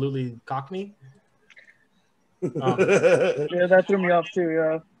absolutely Cockney. Yeah, that threw me off too.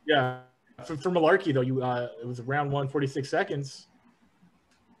 Yeah. Yeah, for Malarkey though, it was round 1, 46 seconds.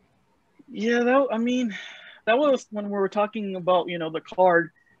 Yeah, that was when we were talking about the card.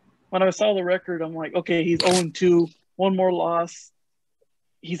 When I saw the record, I'm like, okay, he's 0-2, 1 more loss,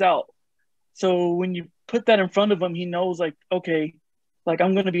 he's out. So when you put that in front of him, he knows like, okay, like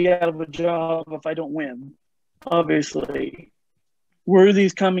I'm going to be out of a job if I don't win. Obviously,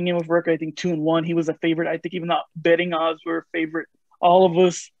 Worthy's coming in with record, I think 2-1. He was a favorite. I think even the betting odds were a favorite. All of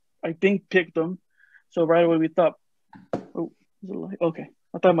us, I think, picked them. So right away we thought, oh, okay.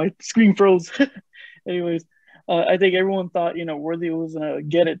 I thought my screen froze. Anyways, I think everyone thought, Worthy was going to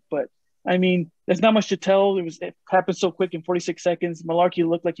get it. But, I mean, there's not much to tell. It happened so quick in 46 seconds. Malarkey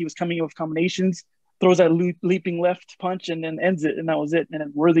looked like he was coming in with combinations, throws that leaping left punch, and then ends it, and that was it. And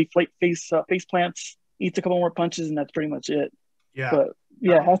then Worthy face plants, eats a couple more punches, and that's pretty much it. Yeah. But,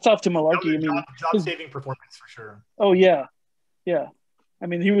 yeah, hats off to Malarkey. Job-saving performance for sure. Oh, yeah. Yeah. I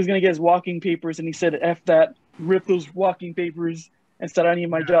mean, he was going to get his walking papers, and he said, F that, rip those walking papers, and said, I need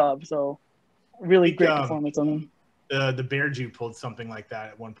my job. So, really great performance on him. The Bear Jew pulled something like that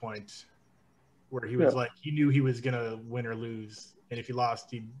at one point where he was like, he knew he was going to win or lose. And if he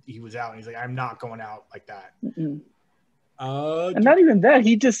lost, he was out. And he's like, I'm not going out like that. And not even that.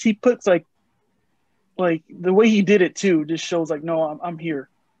 He puts like the way he did it too, just shows like, no, I'm here.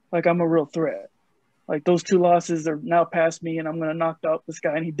 Like I'm a real threat. Like those 2 losses are now past me and I'm going to knock out this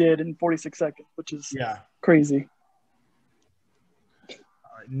guy. And he did in 46 seconds, which is crazy.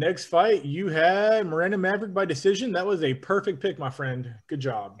 Next fight, you had Miranda Maverick by decision. That was a perfect pick, my friend. Good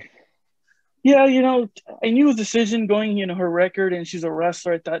job. Yeah, I knew his decision going, her record, and she's a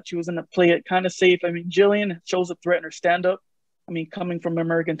wrestler. I thought she was going to play it kind of safe. I mean, Jillian shows a threat in her stand-up. I mean, coming from an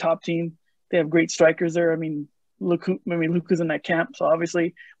American top team, they have great strikers there. I mean, Luke is in that camp. So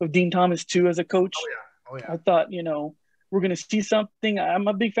obviously with Dean Thomas too as a coach, I thought, we're going to see something. I'm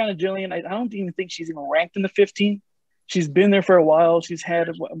a big fan of Jillian. I don't even think she's even ranked in the 15. She's been there for a while. She's had,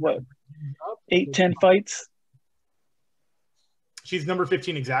 8-10 fights? She's number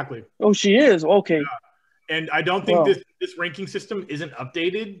 15 exactly. Oh, she is? Okay. Yeah. And I don't think this ranking system isn't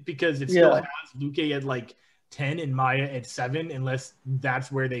updated because it still has Luke at like 10 and Maya at 7 unless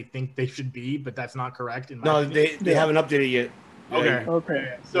that's where they think they should be, but that's not correct. No, they haven't updated yet.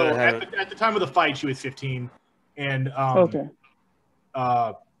 Okay. So at the time of the fight, she was 15. And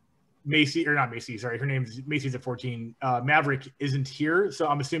Macy, or not Macy, sorry, her name's Macy's at 14. Maverick isn't here, so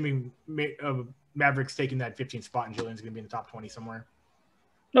I'm assuming Maverick's taking that 15 spot, and Jillian's going to be in the top 20 somewhere.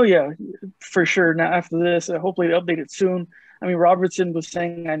 Oh, yeah, for sure. Now, after this, hopefully they update it soon. I mean, Robertson was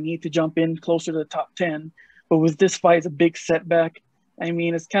saying I need to jump in closer to the top 10, but with this fight, it's a big setback. I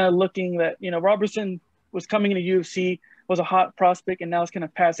mean, it's kind of looking that, Robertson was coming into UFC, was a hot prospect, and now it's kind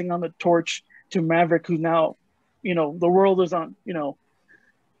of passing on the torch to Maverick, who's now, the world is on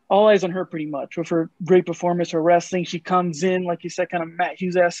all eyes on her pretty much with her great performance, her wrestling. She comes in, like you said, kind of Matt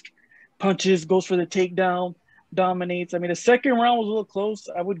Hughes-esque, punches, goes for the takedown, dominates. I mean, the second round was a little close.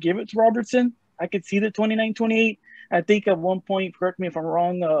 I would give it to Robertson. I could see the 29-28. I think at one point, correct me if I'm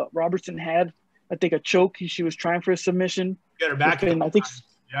wrong, Robertson had, I think, a choke. She was trying for a submission. Get her back. I think,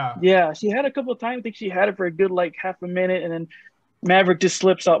 yeah, she had a couple of times. I think she had it for a good like half a minute, and then Maverick just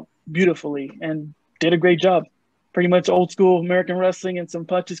slips out beautifully and did a great job. Pretty much old school American wrestling and some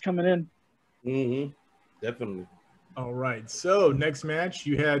punches coming in. Mm-hmm. Definitely. All right. So next match,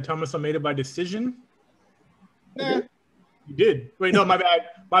 you had Thomas Almeida by decision. Okay. You did. Wait, no, my bad.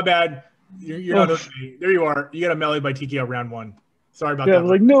 My bad. You're not okay. There you are. You got a melee by TKO round 1. Sorry about that. I was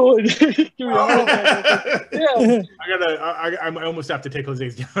like, no. I almost have to take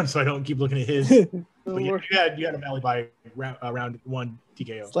Jose's down so I don't keep looking at his. But you had a melee by round 1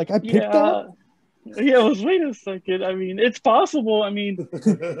 TKO. It's like I picked that. Yeah, wait a second. I mean, it's possible. I mean,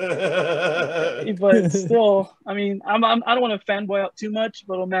 but still, I mean, I don't want to fanboy out too much,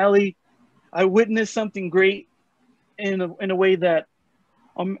 but O'Malley, I witnessed something great in a way that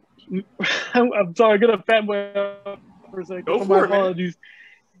I'm sorry, I'm gonna fanboy out for a second. Go for it, apologies.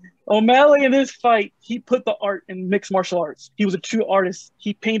 Man. O'Malley in this fight, he put the art in mixed martial arts. He was a true artist.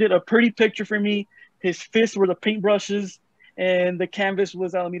 He painted a pretty picture for me. His fists were the paintbrushes, and the canvas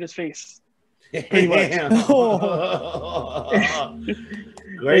was Alameda's face. Pretty much.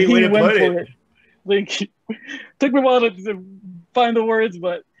 Great way to put it. Like, took me a while to find the words,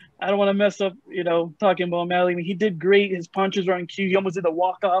 but I don't want to mess up, talking about O'Malley. I mean, he did great. His punches were on cue. He almost did the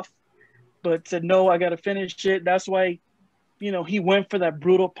walk-off, but said, no, I got to finish it. That's why, he went for that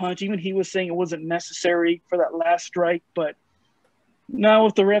brutal punch. Even he was saying it wasn't necessary for that last strike, but now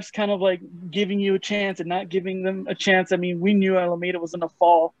with the refs kind of like giving you a chance and not giving them a chance, I mean, we knew Alameda was going to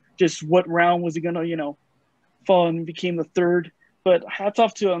fall. Just what round was he going to, fall and became the third. But hats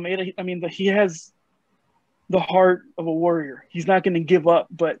off to Almeida. I mean, he has the heart of a warrior. He's not going to give up,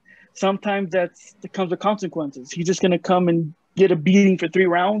 but sometimes that comes with consequences. He's just going to come and get a beating for 3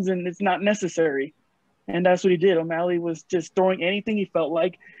 rounds, and it's not necessary. And that's what he did. O'Malley was just throwing anything he felt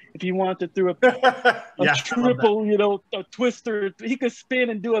like. If he wanted to throw a triple, a twister, he could spin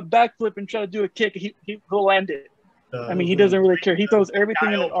and do a backflip and try to do a kick. He'll land it. I mean, he doesn't really care. He throws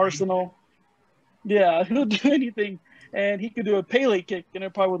everything in an arsenal. Yeah, he'll do anything. And he could do a Pele kick, and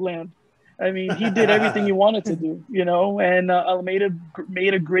it probably would land. I mean, he did everything he wanted to do, and Almeida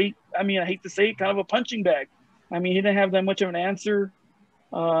made a great, I mean, I hate to say it, kind of a punching bag. I mean, he didn't have that much of an answer.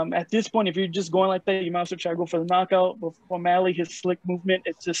 At this point, if you're just going like that, you might as well try to go for the knockout. But for O'Malley, his slick movement,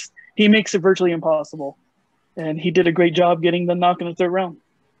 it's just, he makes it virtually impossible. And he did a great job getting the knock in the 3rd round.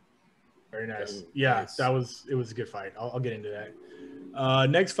 Very nice. Yeah, it was a good fight. I'll get into that.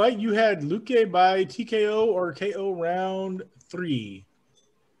 Next fight, you had Luque by TKO or KO round 3.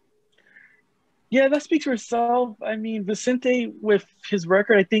 Yeah, that speaks for itself. I mean, Vicente, with his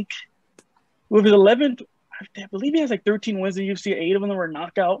record, I think, with his 11th, I believe he has like 13 wins in UFC. 8 of them were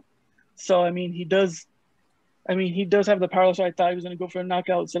knockout. So, I mean, he does have the power. So I thought he was going to go for a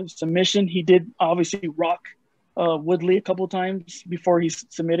knockout instead of submission. He did obviously rock Woodley a couple times before he's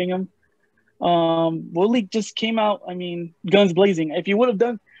submitting him. Woodley just came out, I mean, guns blazing. If he would have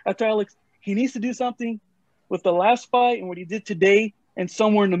done, I tell Alex, he needs to do something with the last fight and what he did today and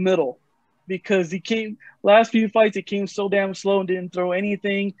somewhere in the middle, because last few fights, he came so damn slow and didn't throw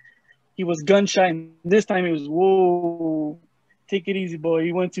anything. He was gun shy. And this time he was, whoa, take it easy, boy.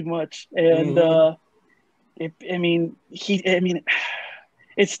 You went too much. And,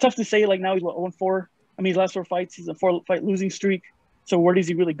 it's tough to say, like, now he's 1-4. I mean, his last 4 fights, he's a 4-fight losing streak. So where does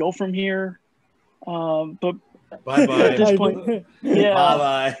he really go from here? But bye-bye. At this point, yeah,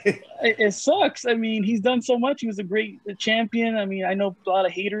 bye-bye. It sucks. I mean, he's done so much. He was a great champion. I mean, I know a lot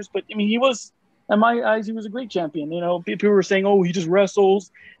of haters, but I mean, he was, in my eyes, he was a great champion. People were saying, oh, he just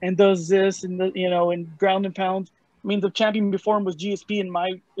wrestles and does this and, and ground and pound. I mean, the champion before him was GSP, in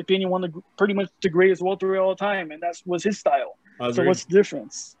my opinion, one of pretty much the greatest welterweight of all time, and that was his style. So what's the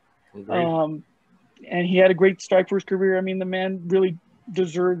difference? And he had a great Strikeforce career. I mean, the man really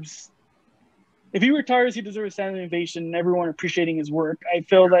deserves, if he retires, he deserves a standing ovation and everyone appreciating his work. I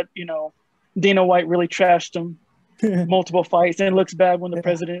feel that, Dana White really trashed him multiple fights, and it looks bad when the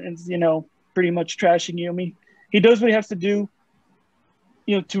president is, pretty much trashing you. I mean, he does what he has to do,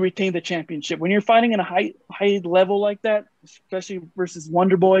 to retain the championship. When you're fighting in a high level like that, especially versus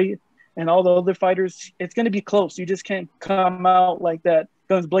Wonder Boy and all the other fighters, it's going to be close. You just can't come out like that,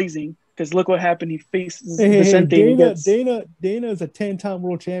 guns blazing. Because look what happened. He faces Vicente. Dana is a 10-time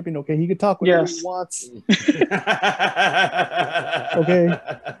world champion. Okay, he can talk whatever he wants. Okay,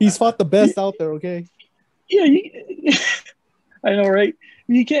 he's fought the best out there. Okay. Yeah, I know, right?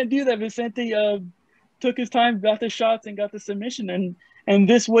 You can't do that. Vicente took his time, got the shots, and got the submission. And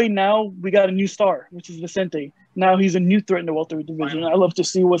this way now we got a new star, which is Vicente. Now he's a new threat in the welterweight division. I love to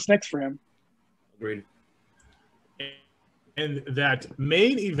see what's next for him. Agreed. And that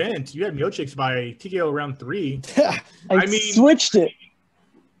main event, you had Miocic by TKO round 3. I mean, switched it.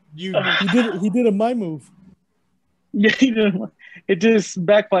 He did a my move. Yeah, he did. It just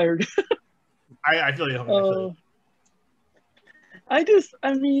backfired. I feel you.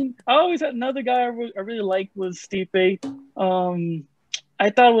 I mean, I always had another guy I really liked was Stipe. I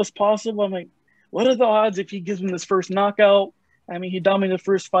thought it was possible. I'm like, what are the odds if he gives him this first knockout? I mean, he dominated the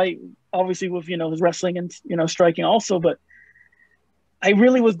first fight, obviously with, his wrestling and, striking also. But I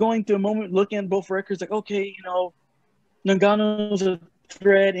really was going through a moment looking at both records like, okay, Nagano's a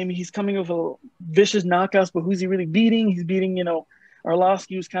threat. I mean, he's coming with a vicious knockouts, but who's he really beating? He's beating,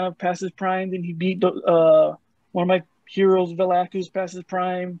 Arlovsky, who's kind of past his prime. Then he beat one of my heroes, Velasquez, past his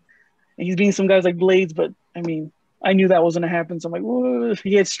prime. And he's beating some guys like Blades. But, I mean, I knew that wasn't going to happen. So I'm like, whoa.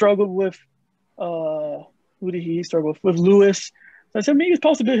 He had struggled with who did he struggle with? With Lewis. So I said, maybe it's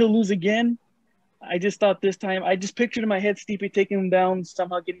possible he'll lose again. I just thought this time, I just pictured in my head Stipe taking him down,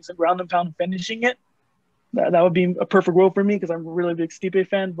 somehow getting some ground and pound and finishing it. That would be a perfect role for me because I'm a really big Stipe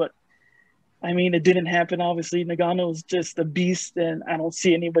fan. But, I mean, it didn't happen, obviously. Nagano is just a beast, and I don't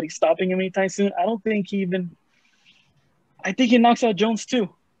see anybody stopping him anytime soon. I think he knocks out Jones, too.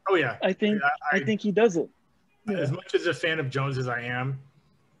 Oh, yeah. I think he does it. As much as a fan of Jones as I am,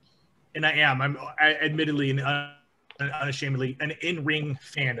 and I'm admittedly unashamedly an in-ring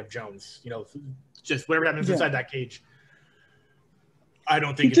fan of Jones. Just whatever happens inside that cage. I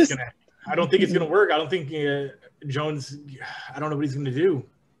don't think it's gonna work. I don't think Jones. I don't know what he's gonna do.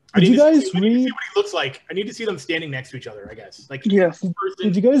 I need to see what he looks like. I need to see them standing next to each other. I guess. Yes.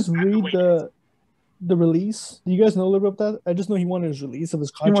 Did you guys read the release? Do you guys know a little bit about that? I just know he wanted his release of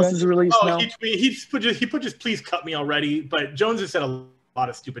his contract. He wants his release now. He put just please cut me already. But Jones has said a lot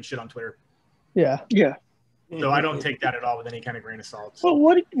of stupid shit on Twitter. Yeah. So I don't take that at all with any kind of grain of salt. Well,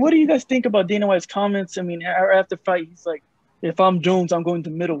 what do you guys think about Dana White's comments? I mean, after the fight, he's like, if I'm Jones, I'm going to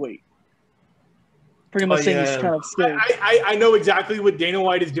middleweight. Pretty much saying he's kind of scared. I know exactly what Dana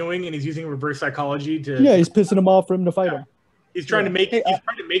White is doing, and he's using reverse psychology to. Yeah, he's pissing him off for him to fight him. He's trying to make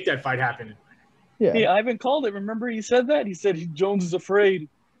that fight happen. Yeah. Hey, Ivan called it. Remember he said that? He said Jones is afraid.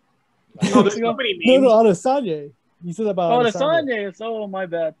 Oh, there's so many memes. No, Adesanya. He said about Adesanya. Oh, my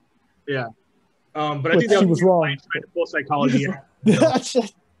bad. Yeah. But I think she was wrong. Full psychology.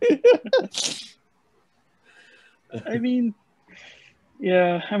 I mean,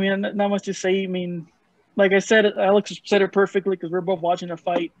 not much to say. I mean, like I said, Alex said it perfectly because we're both watching the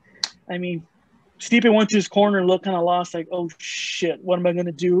fight. I mean, Stipe went to his corner and looked kind of lost, like, oh, shit, what am I going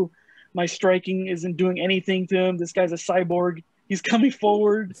to do? My striking isn't doing anything to him. This guy's a cyborg. He's coming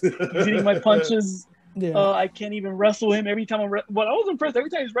forward. He's hitting my punches. Yeah. I can't even wrestle him. Every time I was impressed. Every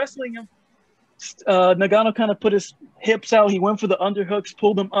time he's wrestling him, Nagano kind of put his hips out. He went for the underhooks,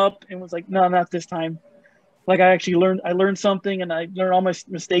 pulled him up, and was like, no, not this time. Like I learned something, and I learned all my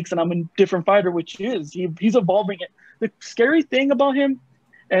mistakes, and I'm a different fighter, which he's evolving. The scary thing about him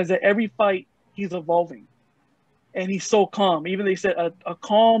is that every fight he's evolving, and he's so calm. Even they said a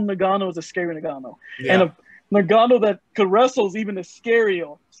calm Nagano is a scary Nagano, and a Nagano that could wrestle is even a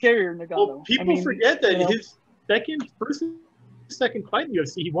scarier Nagano. Well, people forget that his second fight in the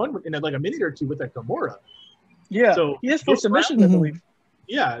UFC, he won in like a minute or two with that Kimura. Yeah, so he has 4 submissions, I believe.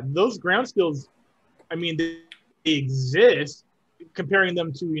 Yeah, those ground skills, I mean, they exist. Comparing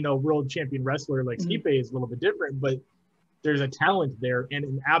them to, world champion wrestler like Stipe is a little bit different, but there's a talent there and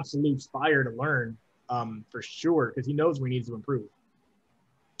an absolute fire to learn for sure, because he knows where he needs to improve.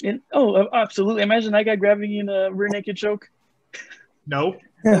 And absolutely. Imagine that guy grabbing you in a rear naked choke. No,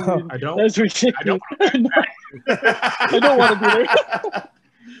 I don't. That's ridiculous. I don't want to be there.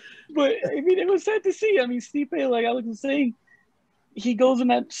 But I mean, it was sad to see. I mean, Stipe, like Alex was saying, he goes in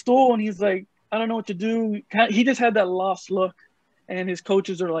that stool and he's like, I don't know what to do. He just had that lost look, and his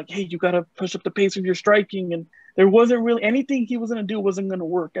coaches are like, hey, you got to push up the pace of your striking. And there wasn't really anything he was going to do wasn't going to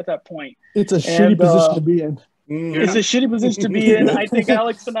work at that point. It's a shitty position to be in. It's a shitty position to be in. I think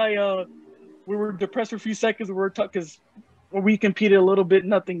Alex and I, we were depressed for a few seconds. We were because we competed a little bit,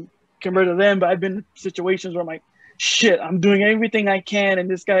 nothing compared to them. But I've been in situations where I'm like, shit, I'm doing everything I can, and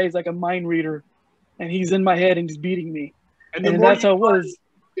this guy is like a mind reader, and he's in my head and he's beating me. And that's how it was.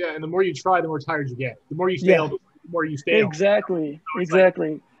 Yeah, and the more you try, the more tired you get. The more you fail, the more you fail. Exactly. So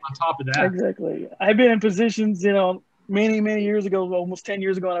exactly. Like, on top of that. Exactly. I've been in positions, many, many years ago, almost 10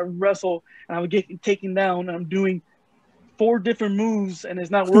 years ago, and I would wrestle, and I would get taken down, and I'm doing 4 different moves, and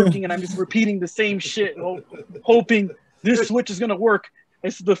it's not working, and I'm just repeating the same shit, hoping this switch is going to work.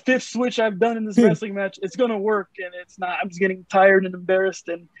 It's the fifth switch I've done in this wrestling match. It's gonna work, and it's not. I'm just getting tired and embarrassed,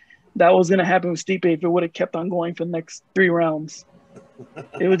 and that was gonna happen with Stipe if it would have kept on going for the next 3 rounds.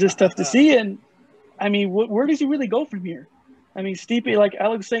 It was just tough to see, and I mean, where does he really go from here? I mean, Stipe, like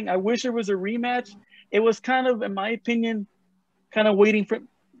Alex was saying, I wish there was a rematch. It was kind of, in my opinion, kind of waiting for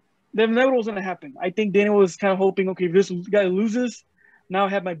the inevitable was going to happen. I think Dana was kind of hoping, okay, if this guy loses, now I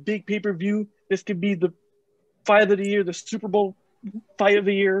have my big pay-per-view. This could be the fight of the year, the Super Bowl fight of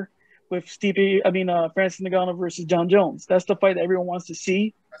the year with Francis Ngannou versus John Jones. That's the fight that everyone wants to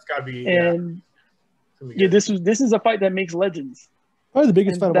see. That's got to be, and this is a fight that makes legends. Probably the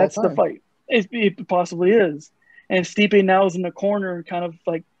biggest fight of all time. That's the fight. It possibly is. And Stipe now is in the corner, kind of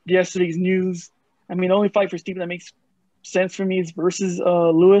like yesterday's news. I mean, the only fight for Stipe that makes sense for me is versus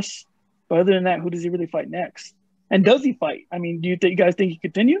Lewis. But other than that, who does he really fight next? And does he fight? I mean, do you guys think he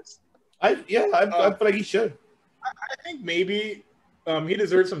continues? I feel like he should. I think maybe he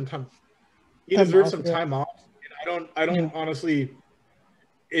deserves some time. He deserves some time off. And I don't honestly.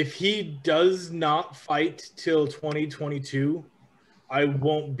 If he does not fight till 2022, I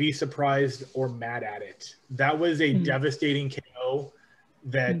won't be surprised or mad at it. That was a devastating KO.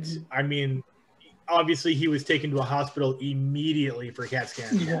 That I mean, obviously he was taken to a hospital immediately for CAT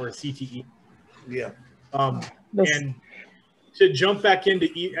scan or CTE. Yeah. And to jump back into,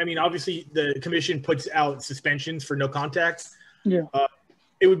 I mean, obviously the commission puts out suspensions for no contact. Yeah.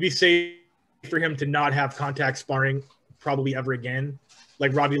 It would be safe for him to not have contact sparring probably ever again.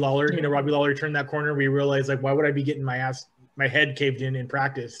 Like Robbie Lawler, Robbie Lawler turned that corner. We realized, like, why would I be getting my head caved in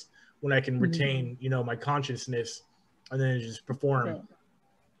practice when I can retain, my consciousness and then just perform.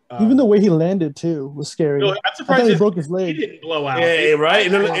 Even the way he landed too was scary. I'm surprised he broke his leg. He didn't blow out. Yeah, right.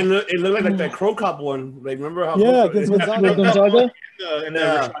 It looked like that Crow Cop one. Like, remember how? Yeah, against Gonzaga. And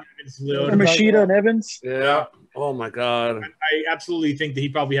Machida and Evans. Yeah. Oh my God. I absolutely think that he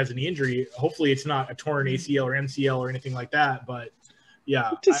probably has an injury. Hopefully, it's not a torn ACL or MCL or anything like that. But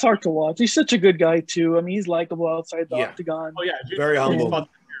yeah, it's just hard to watch. He's such a good guy too. I mean, he's likable outside the octagon. Oh yeah, very humble.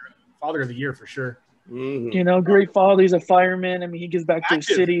 Father of the year for sure. Mm-hmm. Great father. He's a fireman. I mean, he gives back to his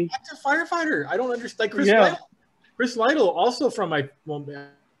city. Active firefighter. I don't understand. Like Chris Lytle, also from I don't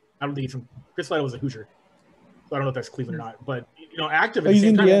think he's from. Chris Lytle was a Hoosier, so I don't know if that's Cleveland or not. But active. He's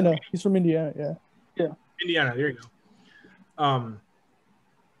Indiana. He's from Indiana. Yeah. Indiana. There you go.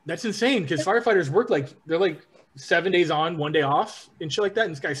 That's insane because firefighters work they're like 7 days on, 1 day off, and shit like that.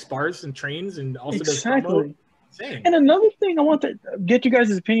 And this guy spars and trains and also does promo. Insane. And another thing I want to get you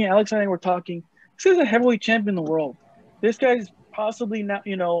guys' opinion. Alex and I were talking. This is a heavyweight champion in the world. This guy's possibly not,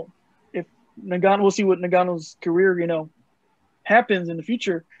 if Ngannou, we'll see what Ngannou's career, happens in the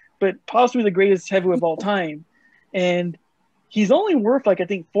future, but possibly the greatest heavyweight of all time. And he's only worth, I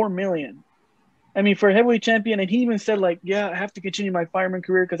think, $4 million. I mean, for a heavyweight champion, and he even said, I have to continue my fireman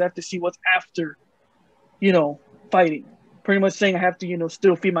career because I have to see what's after, fighting. Pretty much saying I have to,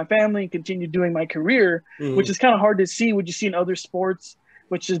 still feed my family and continue doing my career, which is kind of hard to see what you see in other sports,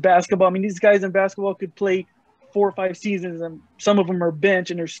 which is basketball. I mean, these guys in basketball could play 4 or 5 seasons, and some of them are bench,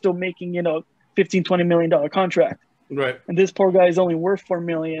 and they're still making, $15-20 million contract. Right. And this poor guy is only worth $4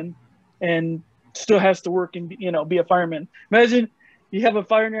 million, and still has to work and be a fireman. Imagine you have a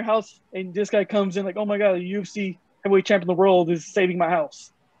fire in your house, and this guy comes in oh my God, the UFC heavyweight champion of the world is saving my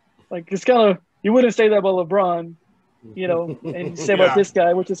house. It's kind of, you wouldn't say that about LeBron, and say about this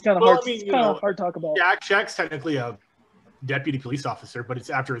guy, which is kind of hard. I mean, hard to talk about. Yeah, Shaq's technically a deputy police officer, but it's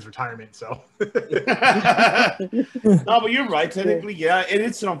after his retirement, so no, but you're right, technically. And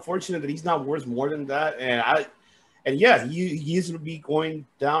it's unfortunate that he's not worth more than that. He is going to be going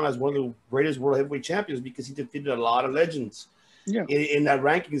down as one of the greatest world heavyweight champions because he defeated a lot of legends in that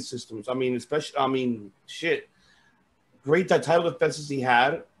ranking system. I mean, great title defenses he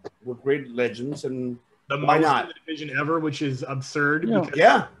had with great legends, and the why most not in the division ever, which is absurd.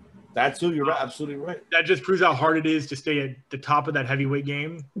 That's who you're absolutely right. That just proves how hard it is to stay at the top of that heavyweight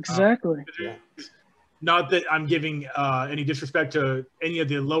game. Exactly. Not that I'm giving any disrespect to any of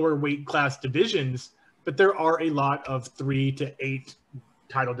the lower weight class divisions, but there are a lot of 3 to 8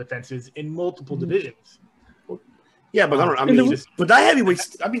 title defenses in multiple divisions. Yeah, but but that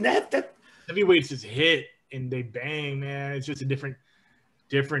heavyweights. I mean, that heavyweights just hit and they bang, man. It's just a different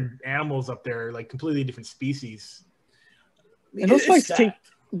animals up there, completely different species. And those fights take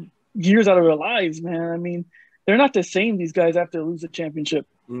years out of their lives, man. I mean, they're not the same, these guys, after they lose the championship.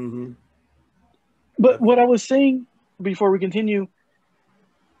 Mm-hmm. But what I was saying before we continue,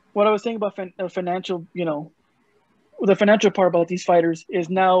 what I was saying about financial, the financial part about these fighters is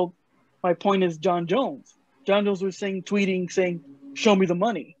now my point is John Jones. John Jones was tweeting, saying, show me the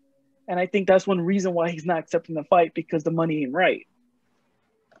money. And I think that's one reason why he's not accepting the fight, because the money ain't right.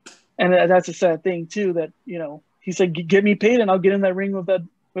 And that's a sad thing too. That he said, "Get me paid, and I'll get in that ring with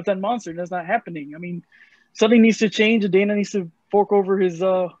that monster." And that's not happening. I mean, something needs to change. Dana needs to fork over his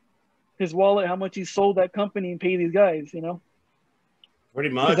wallet, how much he sold that company, and pay these guys. Pretty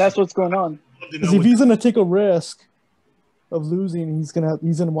much. That's what's going on. Because if he's gonna take a risk of losing, he's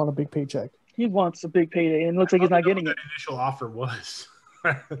gonna want a big paycheck. He wants a big payday, and it looks like he's not getting it. That initial offer was.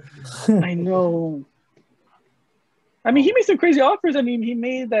 I know. I mean, he made some crazy offers. I mean, he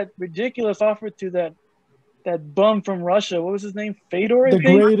made that ridiculous offer to that bum from Russia. What was his name? Fedor, I The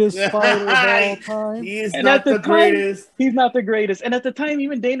think? greatest fighter of all time. He is And not at the the time, greatest. He's not the greatest. And at the time,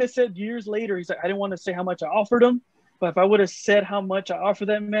 even Dana said years later, he's like, I didn't want to say how much I offered him, but if I would have said how much I offered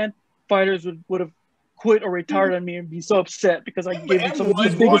that man, fighters would have quit or retired on me and be so upset because I gave him some of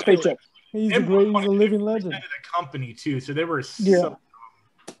his biggest paycheck. He's a living legend. The company too, so they were Yeah.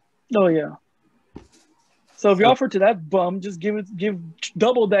 Oh yeah. So if you offer to that bum, just give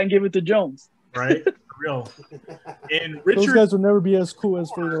double that and give it to Jones. Right, for real. And Those Richard, guys will never be as cool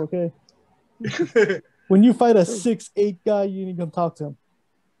as Fedor. Okay. When you fight a 6'8" guy, you need to come talk to him.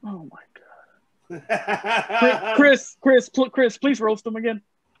 Oh my God. Chris, please roast him again.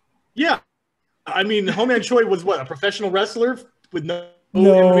 yeah, I mean, Ho-Man Choi was what, a professional wrestler with no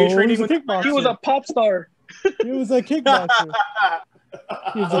No, MMA training. he was a kickboxer. He was a pop star. He was a kickboxer.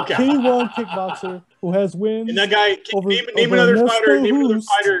 He was a Okay. K1 kickboxer who has wins. And that guy, over- name over another Ernesto fighter. Name another Hoost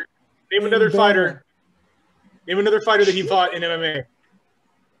fighter. Name and another Banner. fighter. Name another fighter that he fought in MMA.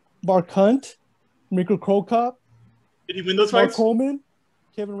 Mark Hunt, Mikko Krokop, Did he win those Mark fights? Coleman,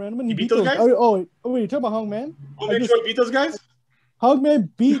 Kevin Randleman. He beat those guys? Oh, wait, you're talking about Hangman? Ho-Man Choi beat those guys?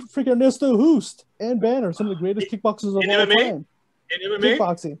 Hangman beat freaking Ernesto Hoost and Banner, some of the greatest kickboxers of In all MMA? time. In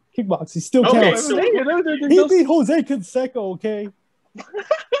MMA? Kickboxing still Okay, counts. so- He beat Jose Canseco, okay?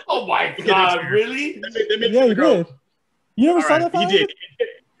 Oh my God! Really? That makes Yeah, it he grow. did. You never All saw right, that fight? he did.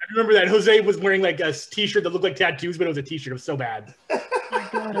 I remember that Jose was wearing like a t-shirt that looked like tattoos, but it was a t-shirt. It was so bad.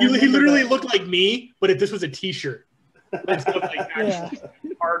 He literally looked like me, but if this was a t-shirt, instead of like actual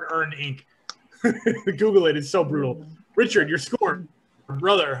hard-earned ink. Google it. It's so brutal. Richard, your score,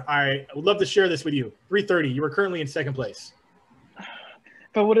 brother. I would love to share this with you. 330. You are currently in second place.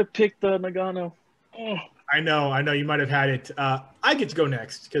 If I would have picked Nagano. Oh. I know. You might have had it. I get to go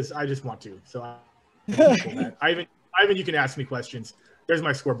next because I just want to. So Ivan, you can ask me questions. There's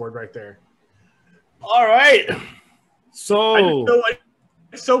my scoreboard right there. All right. I So just know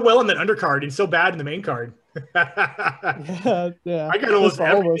so well in that undercard and so bad in the main card. Yeah. I got almost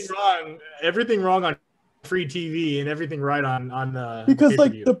That's all of everything us. wrong. Everything wrong on free TV and everything right on Because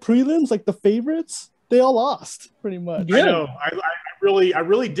like pay-per-view. the prelims, like the favorites, they all lost pretty much. I know. I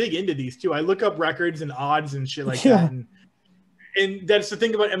really dig into these too. I look up records and odds and shit like that. And that's the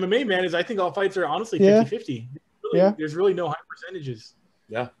thing about MMA, man, is I think all fights are honestly 50-50. There's really no high percentages.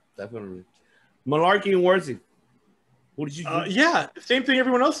 yeah, definitely. Malarkey and Worthy. What did you do? Yeah, same thing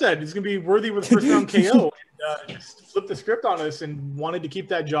everyone else said. It's going to be Worthy with first round KO. And, just flipped the script on us and wanted to keep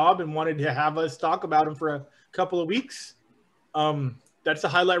that job and wanted to have us talk about him for a couple of weeks. That's a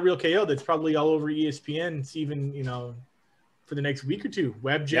highlight reel KO that's probably all over ESPN. It's even, for the next week or two.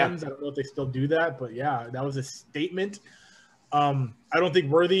 Web Gems, I don't know if they still do that, but yeah, that was a statement. I don't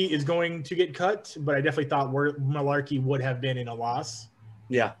think Worthy is going to get cut, but I definitely thought Malarkey would have been in a loss.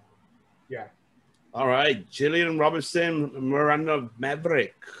 Yeah. Yeah. All right. Jillian Robertson, Miranda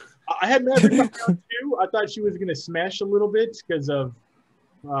Maverick. I had Maverick down too. I thought she was going to smash a little bit because of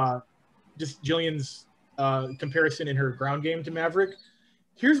just Jillian's comparison in her ground game to Maverick.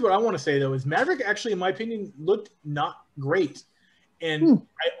 Here's what I want to say, though, is Maverick actually, in my opinion, looked not great. And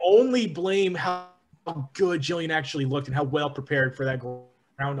I only blame how good Jillian actually looked and how well prepared for that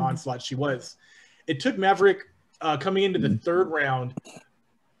ground onslaught she was. It took Maverick coming into the third round.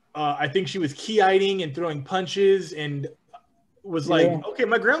 I think she was key-eyeing and throwing punches and was like, okay,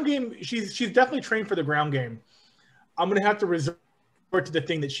 my ground game, she's definitely trained for the ground game. I'm going to have to resort to the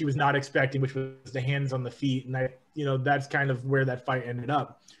thing that she was not expecting, which was the hands on the feet. And that's kind of where that fight ended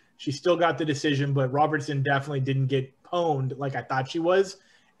up. She still got the decision, but Robertson definitely didn't get pwned like I thought she was.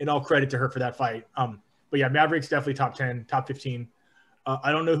 And all credit to her for that fight. But yeah, Maverick's definitely top 10, top 15.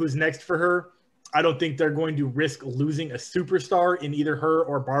 I don't know who's next for her. I don't think they're going to risk losing a superstar in either her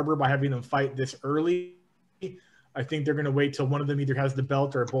or Barber by having them fight this early. I think they're going to wait till one of them either has the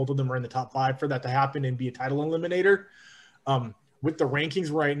belt or both of them are in the top 5 for that to happen and be a title eliminator. With the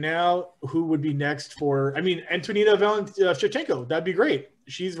rankings right now, who would be next for? I mean, Antonina Shevchenko. That'd be great.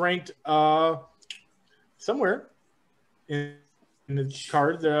 She's ranked somewhere in the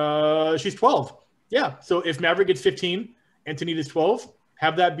card. She's 12. Yeah. So if Maverick gets 15, Antonina's 12.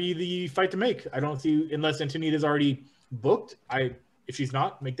 Have that be the fight to make. I don't see, unless Antonina's already booked. I If she's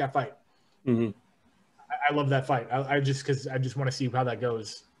not, make that fight. Mm-hmm. I love that fight. I just want to see how that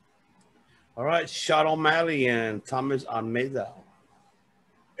goes. All right, Sean O'Malley and Thomas Almeida.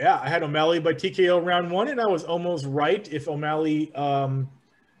 Yeah, I had O'Malley by TKO round 1, and I was almost right. If O'Malley, I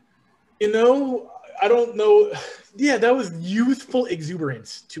don't know. Yeah, that was youthful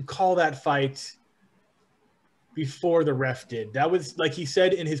exuberance to call that fight before the ref did. That was, like he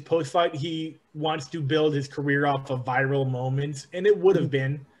said in his post-fight, he wants to build his career off of viral moments, and it would have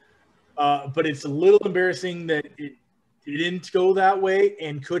been. But it's a little embarrassing that it didn't go that way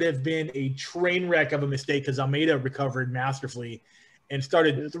and could have been a train wreck of a mistake because Almeida recovered masterfully and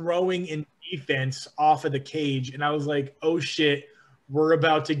started throwing in defense off of the cage. And I was like, oh, shit, we're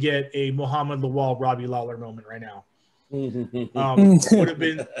about to get a Muhammad Lawal, Robbie Lawler moment right now. Would have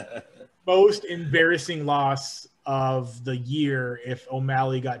been most embarrassing loss of the year if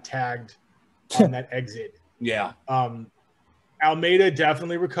O'Malley got tagged on that exit. Yeah. Almeida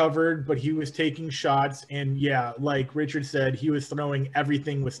definitely recovered, but he was taking shots. And yeah, like Richard said, he was throwing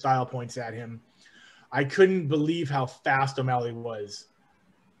everything with style points at him. I couldn't believe how fast O'Malley was.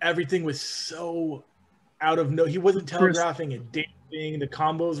 Everything was so out of he wasn't telegraphing a damn thing. The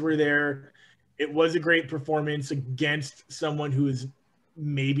combos were there. It was a great performance against someone who is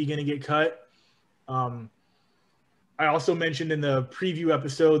maybe going to get cut. I also mentioned in the preview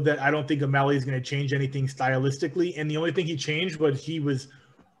episode that I don't think O'Malley is going to change anything stylistically. And the only thing he changed was he was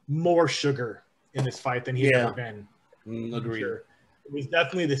more sugar in this fight than he had ever been. Agreed. Sure. It was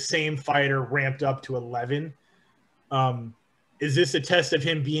definitely the same fighter ramped up to 11. Is this a test of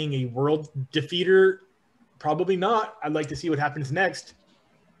him being a world defeater? Probably not. I'd like to see what happens next.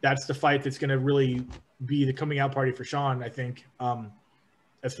 That's the fight that's going to really be the coming out party for Sean, I think,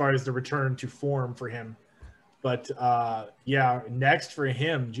 as far as the return to form for him. But, yeah, next for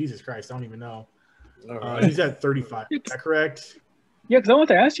him, Jesus Christ, I don't even know. He's at 35. Is that correct? Yeah, because I want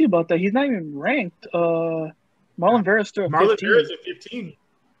to ask you about that. He's not even ranked. Marlon Vera's still at 15. Marlon Vera's at 15.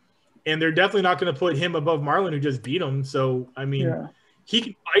 And they're definitely not going to put him above Marlon, who just beat him. So, I mean, he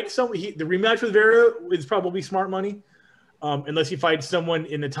can fight someone. The rematch with Vera is probably smart money, unless he fights someone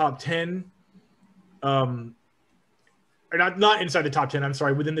in the top 10. Or not inside the top 10, I'm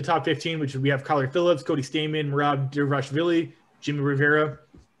sorry, within the top 15, which we have Kyler Phillips, Cody Stamen, Merab Dvalishvili, Jimmy Rivera.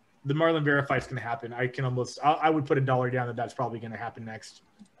 The Marlon Vera fight's going to happen. I would put $1 down that that's probably going to happen next.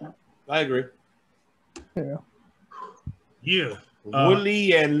 I agree. Yeah.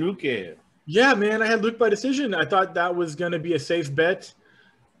 Woodley and Luque. Yeah, man, I had Luke by decision. I thought that was going to be a safe bet.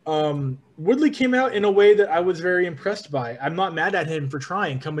 Woodley came out in a way that I was very impressed by. I'm not mad at him for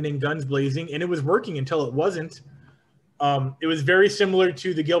trying, coming in guns blazing, and it was working until it wasn't. It was very similar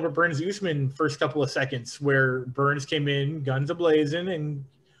to the Gilbert Burns-Usman first couple of seconds where Burns came in guns ablazing and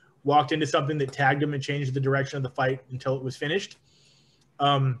walked into something that tagged him and changed the direction of the fight until it was finished.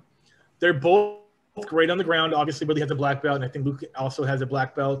 They're both great on the ground. Obviously, Woodley has a black belt, and I think Luke also has a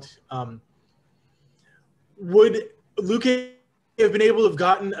black belt. Would Luke have been able to have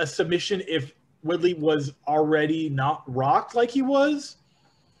gotten a submission if Woodley was already not rocked like he was?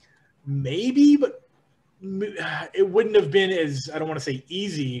 Maybe, but it wouldn't have been as, I don't want to say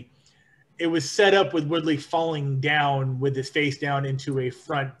easy. It was set up with Woodley falling down with his face down into a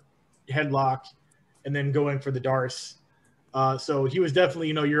front headlock and then going for the Darce. So he was definitely,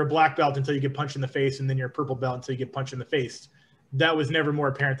 you're a black belt until you get punched in the face, and then you're a purple belt until you get punched in the face. That was never more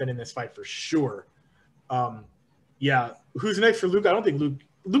apparent than in this fight for sure. Yeah. Who's next for Luke? I don't think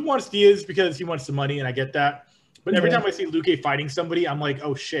Luke wants Diaz because he wants the money, and I get that. But every time I see Luque fighting somebody, I'm like,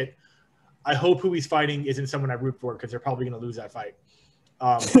 oh shit. I hope who he's fighting isn't someone I root for because they're probably going to lose that fight.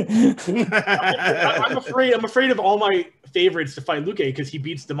 I'm afraid of all my favorites to fight Luque because he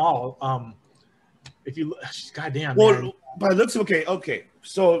beats them all. Goddamn. Well, man. but it looks okay.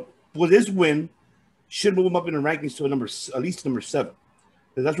 So with this win, should move him up in the rankings to at least number 7.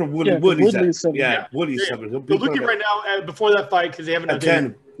 That's where Woodley's at. 7. Yeah, Woodley's 7. So Luque right now, before that fight, because they haven't at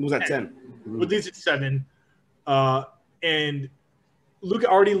 10. He was at 10. Woodley's at 7. And Luke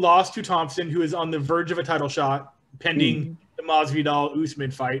already lost to Thompson, who is on the verge of a title shot, pending the Masvidal-Usman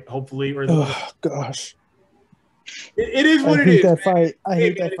fight, hopefully. Gosh. It is what it is. I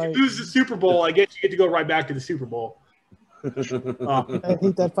hate that fight. If you lose the Super Bowl, I guess you get to go right back to the Super Bowl. I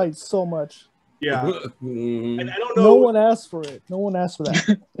hate that fight so much. Yeah. And I don't know. No one asked for it. No one asked for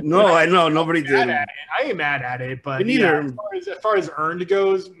that. No, I know. Nobody did. I ain't mad at it, but neither. As far as earned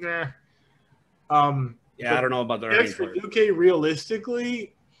goes, nah. Yeah, I don't know about the earnings. For Luque,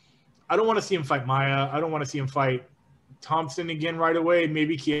 realistically, I don't want to see him fight Maia. I don't want to see him fight Thompson again right away.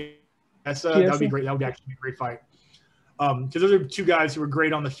 Maybe Chiesa. That would be great. That would actually be a great fight. Because those are two guys who are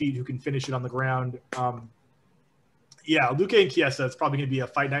great on the feet who can finish it on the ground. Yeah, Luke and Chiesa is probably going to be a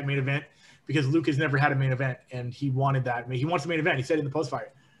fight night main event because Luke has never had a main event, and he wanted that. I mean, he wants a main event. He said in the post-fight.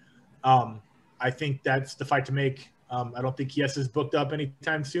 I think that's the fight to make. I don't think Chiesa's booked up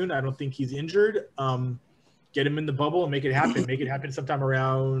anytime soon. I don't think he's injured. Get him in the bubble and make it happen. Make it happen sometime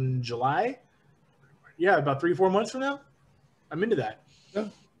around July. Yeah, about 3-4 months from now. I'm into that. Yeah.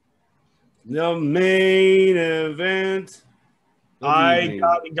 The main event. I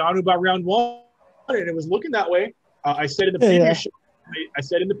got Ngannou by round 1, and it was looking that way. I said in the preview show. I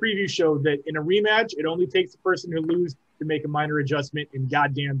said in the preview show that in a rematch, it only takes the person who loses to make a minor adjustment, and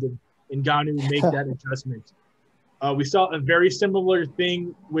goddamn did Ngannou make that adjustment. We saw a very similar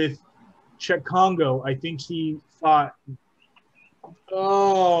thing with Czech Congo. I think he fought,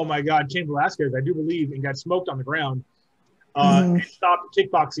 oh my God, Cain Velasquez, I do believe, and got smoked on the ground. And stopped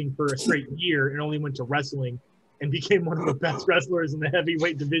kickboxing for a straight year and only went to wrestling and became one of the best wrestlers in the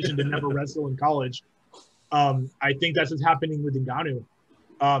heavyweight division to never wrestle in college. I think that's what's happening with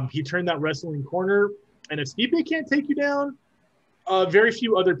Ngannou. He turned that wrestling corner, and if Stipe can't take you down, very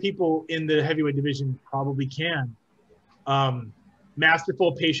few other people in the heavyweight division probably can.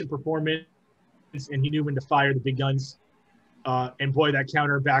 Masterful, patient performance, and he knew when to fire the big guns. And boy, that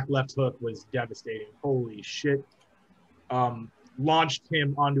counter back left hook was devastating. Holy shit. Launched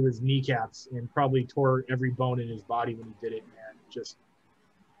him onto his kneecaps and probably tore every bone in his body when he did it, man. Just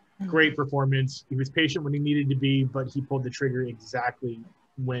great performance. He was patient when he needed to be, but he pulled the trigger exactly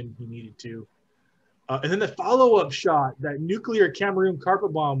when he needed to. And then the follow-up shot, that nuclear Cameroon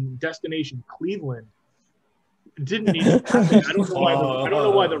carpet bomb destination Cleveland, didn't need to happen. I don't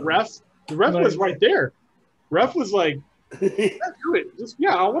know why the ref was right there. Ref was like, do it. Just,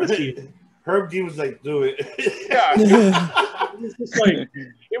 yeah, I want to see it. Herb D was like, do it. Yeah. It was just like,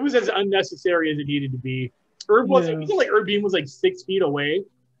 it was as unnecessary as it needed to be. Herb wasn't, it wasn't like Herb Dean was like 6 feet away.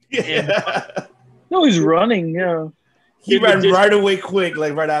 And, no, he's running, yeah. He ran right away quick,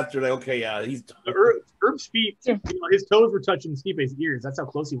 like right after, like, okay, yeah, he's Herb's feet, you know, his toes were touching Stipe's ears. That's how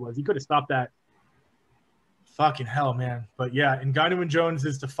close he was. He could have stopped that. Fucking hell, man. But yeah, Ngannou and Jones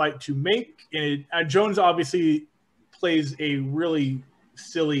is the fight to make. And Jones obviously plays a really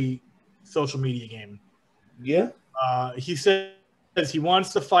silly social media game. Yeah. He says he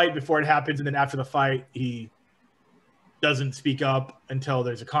wants to fight before it happens, and then after the fight, he doesn't speak up until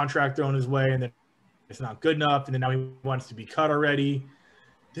there's a contract thrown his way, and then it's not good enough, and then now he wants to be cut already.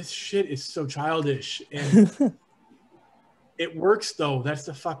 This shit is so childish, and it works though. That's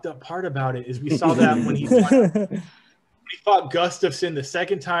the fucked up part about it, is we saw that when he fought Gustafsson the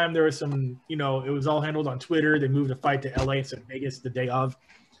second time. There was some, you know, it was all handled on Twitter. They moved the fight to LA instead of Vegas the day of.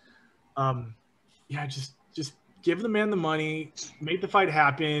 Yeah, just give the man the money, make the fight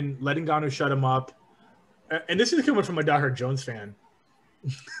happen, let Ngannou shut him up. And this is coming from a diehard Jones fan.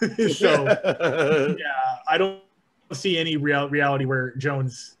 So, yeah, I don't see any reality where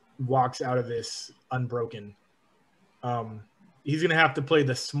Jones walks out of this unbroken. He's going to have to play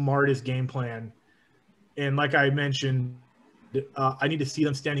the smartest game plan. And like I mentioned, I need to see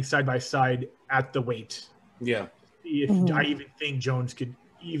them standing side by side at the weight. Yeah. If I even think Jones could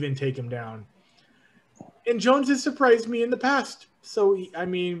even take him down. And Jones has surprised me in the past. So, I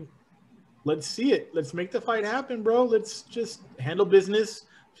mean, let's see it. Let's make the fight happen, bro. Let's just handle business.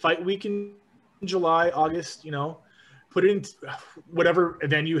 Fight week in July, August, you know. Put it in whatever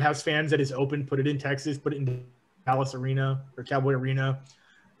venue has fans that is open. Put it in Texas. Put it in Dallas Arena or Cowboy Arena.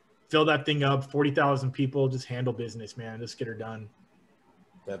 Fill that thing up. 40,000 people. Just handle business, man. Just get her done.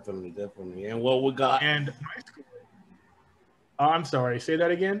 Definitely. And what we got? And my score. I'm sorry. Say that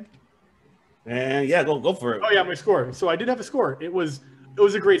again. And yeah, go for it. Oh yeah, my score. So I did have a score. It was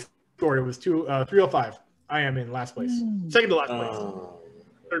a great score. It was 305. I am in last place. Second to last place.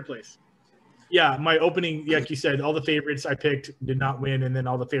 Third place. Yeah, my opening, like you said, all the favorites I picked did not win, and then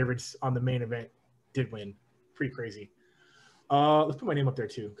all the favorites on the main event did win. Pretty crazy. Let's put my name up there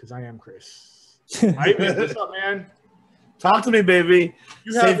too, because I am Chris. Ivan, what's up, man? Talk to me, baby.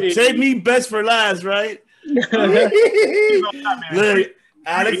 Save me best for last, right? Look,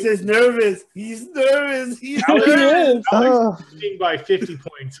 Alex is nervous. He's nervous. Alex is by 50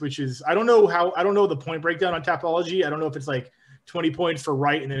 points, which is I don't know the point breakdown on Tapology. I don't know if it's like 20 points for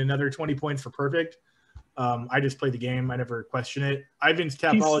right and then another 20 points for perfect. I just play the game. I never question it. Ivan's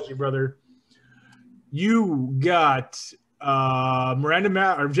Tapology, brother. You got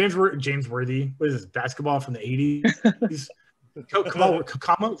Miranda James Worthy. What is this, basketball from the 80s?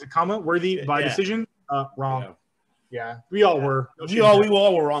 Comma Worthy by decision? Wrong. Yeah, we all were. We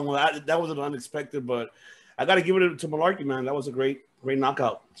all were wrong. That was an unexpected, but I got to give it to Malarkey, man. That was a great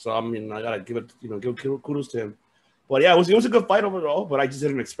knockout. So I mean, I got to give it, give kudos to him. But yeah, it was a good fight overall. But I just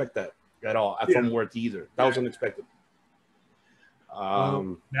didn't expect that at all from Worthy either. That was unexpected.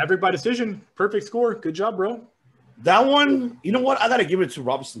 Maverick by decision. Perfect score. Good job, bro. That one, you know what? I gotta give it to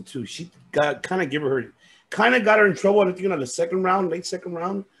Robinson too. She got kind of got her in trouble. I think in the second round, late second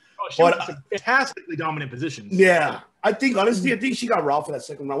round. Oh, she was in fantastically dominant positions. Yeah, I think she got robbed for that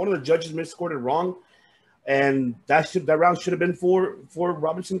second round. One of the judges misscored it wrong, and that round should have been for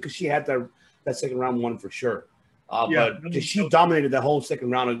Robinson because she had that second round won for sure. But she dominated that whole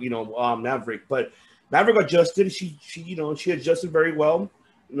second round of Maverick. But Maverick adjusted. She adjusted very well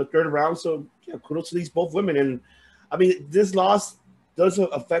in the third round. So yeah, kudos to these both women. And I mean, this loss does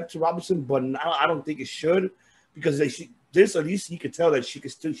affect Robinson, but I don't think it should because at least you could tell that she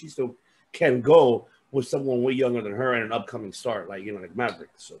still can go with someone way younger than her and an upcoming star like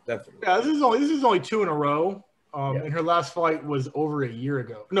Maverick. So definitely. Yeah, this is only 2 in a row. And her last fight was over a year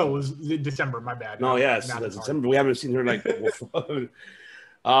ago. No, it was December. My bad. No, yes, that's December. We haven't seen her like.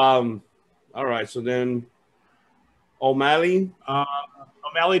 All right, so then O'Malley.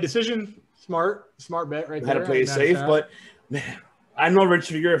 O'Malley decision. Smart bet right there. Had to play it safe, but man, I know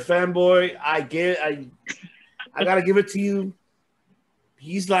Richard, you're a fanboy. I gotta give it to you.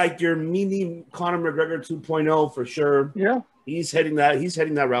 He's like your mini Conor McGregor 2.0 for sure. Yeah, he's heading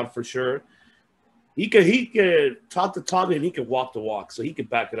that route for sure. He could talk the talk and he could walk the walk, so he could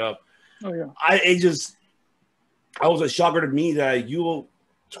back it up. Oh yeah. I was a shocker to me that you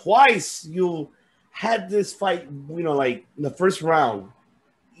had this fight, like in the first round.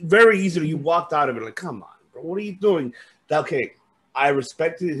 Very easily, you walked out of it like, come on, bro, what are you doing? Okay, I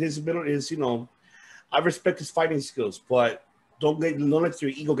respected his ability. I respect his fighting skills, but don't let your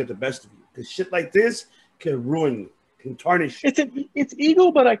ego get the best of you because shit like this can ruin you, can tarnish. It's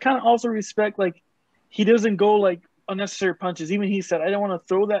ego, but I kind of also respect he doesn't go like unnecessary punches. Even he said, I don't want to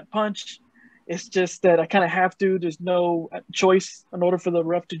throw that punch. It's just that I kind of have to. There's no choice in order for the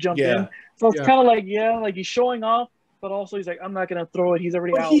ref to jump in. So it's kind of like he's showing off. But also, he's like, I'm not going to throw it. He's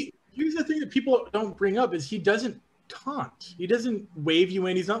already out. Here's the thing that people don't bring up is he doesn't taunt. He doesn't wave you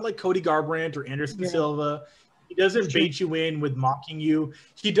in. He's not like Cody Garbrandt or Anderson Silva. He doesn't bait you in with mocking you.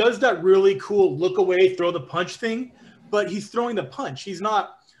 He does that really cool look away, throw the punch thing, but he's throwing the punch. He's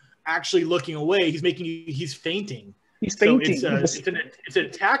not actually looking away. He's feinting. He's fainting. So it's an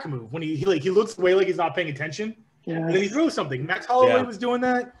attack move when he looks away like he's not paying attention. Yeah. And then he throws something. Max Holloway was doing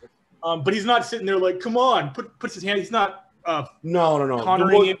that. But he's not sitting there like, come on, puts his hand. He's not no.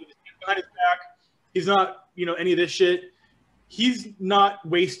 Connoring him with his hand behind his back. He's not, any of this shit. He's not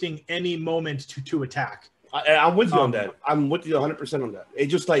wasting any moment to attack. I'm with you on that. I'm with you 100% on that.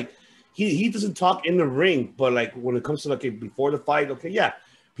 It's just like he doesn't talk in the ring, but like when it comes to before the fight,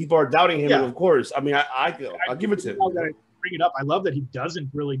 people are doubting him. Of course, I mean, I'll give it to him. Bring it up. I love that he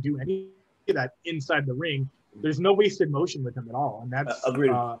doesn't really do any of that inside the ring. There's no wasted motion with him at all, and that's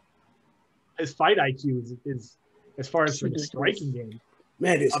agreed. His fight IQ is as far as the striking game.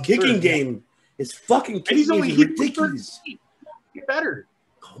 Man, his kicking game is fucking kicking is ridiculous. Get better.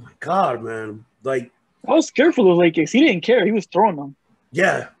 Oh my god, man! Like I was scared for those leg kicks. He didn't care. He was throwing them.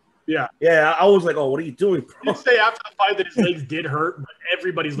 Yeah. I was like, oh, what are you doing, bro? He did say after the fight that his legs did hurt, but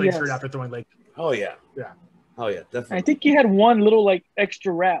everybody's legs hurt after throwing leg kicks. Oh yeah, definitely. I think he had one little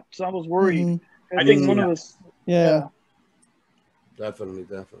extra wrap, so I was worried. Mm-hmm. I think one of us. Yeah. Definitely.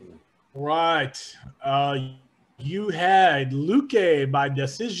 Right. You had Luque by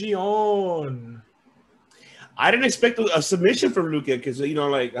decision. I didn't expect a submission from Luque because,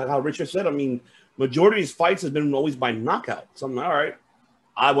 like how Richard said, I mean, majority of his fights has been always by knockout. So I'm like, all right,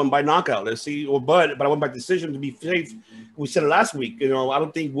 I went by knockout. Let's see. But I went by decision to be safe. We said it last week. I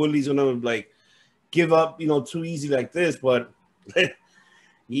don't think Woodley's going to, give up, too easy like this. But he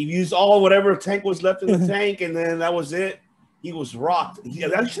used whatever tank was left in the tank, and then that was it. He was rocked.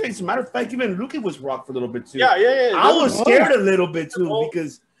 Actually, as a matter of fact, even Luque was rocked for a little bit too. Yeah. I was scared a little bit too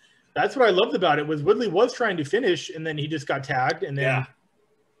because that's what I loved about it was Woodley was trying to finish, and then he just got tagged, and then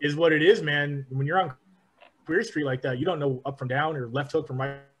is what it is, man. When you're on Queer Street like that, you don't know up from down or left hook from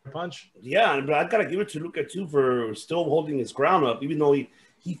right punch. Yeah, but I gotta give it to Luque too for still holding his ground up, even though he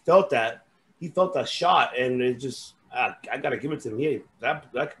felt that shot, and it just I gotta give it to him.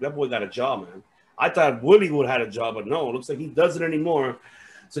 That boy got a job, man. I thought Woodley would have had a job, but no, it looks like he doesn't anymore.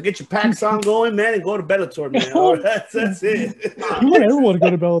 So get your packs on going, man, and go to Bellator, man. That's it. You want everyone to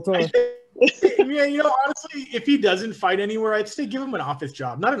go to Bellator. Yeah, honestly, if he doesn't fight anywhere, I'd say give him an office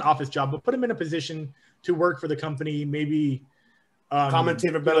job. Not an office job, but put him in a position to work for the company, maybe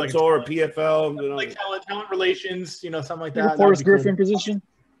commentator Bellator or PFL. Like talent relations, something like that. Forrest Griffin position.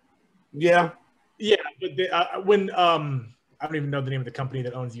 Yeah. Yeah, but when I don't even know the name of the company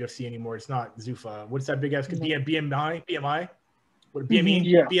that owns UFC anymore. It's not Zuffa. What's that big ass? BMI? What BME?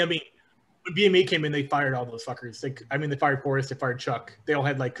 Yeah. BME. when BMA came in, they fired all those fuckers. They fired Forrest, they fired Chuck. They all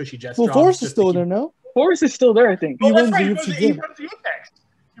had like cushy jet Well, jobs. Forrest is still there now. Forrest is still there, I think. Oh, that's runs right. the He UFC runs the Apex.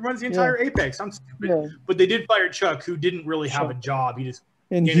 He runs the entire Apex. I'm stupid. Yeah. But they did fire Chuck, who didn't really have a job. He just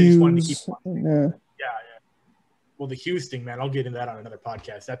And again, he just wanted to Hughes. keep Yeah. Yeah. Well, the Hughes thing, man, I'll get into that on another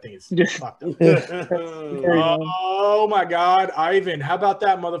podcast. That thing is fucked up. Oh my God, Ivan, how about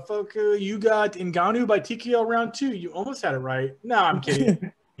that, motherfucker? You got Ngannou by TKO round 2. You almost had it right. No, I'm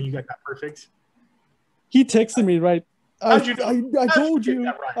kidding. You got that perfect. He texted me, right? How'd you know? I How'd told you you.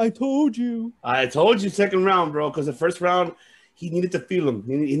 get that right? I told you. I told you second round, bro, because the first round, he needed to feel him.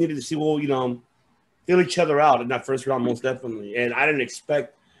 He needed to see, well, feel each other out in that first round, most definitely. And I didn't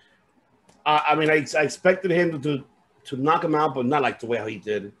expect I expected him to knock him out, but not like the way how he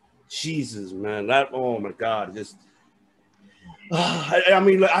did. Jesus, man. Oh, my God. Just I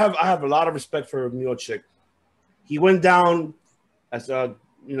have a lot of respect for Miocic. He went down as a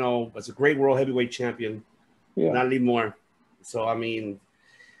great world heavyweight champion. Yeah. Not anymore. So, I mean,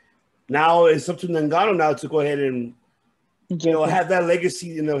 now it's up to Ngannou now to go ahead and, have that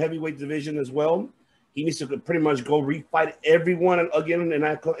legacy in the heavyweight division as well. He needs to pretty much go refight everyone again in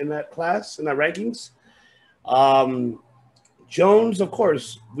that class, in that rankings. Jones, of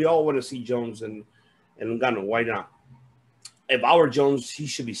course, we all want to see Jones and Ngannou. Why not? If I were Jones, he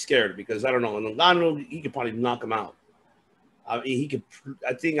should be scared because I don't know. Ngannou, he could probably knock him out. I mean, he could.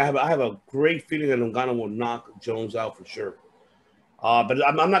 I think I have a great feeling that Ngannou will knock Jones out for sure. But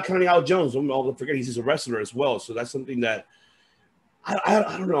I'm not counting out Jones. Don't forget he's a wrestler as well. So that's something that I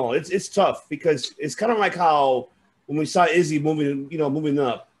don't know. It's tough because it's kind of like how when we saw Izzy moving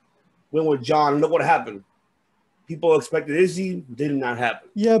up, went with John. Look what happened. People expected Izzy, did not happen.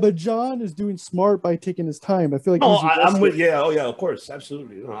 Yeah, but John is doing smart by taking his time. I feel like I'm with of course,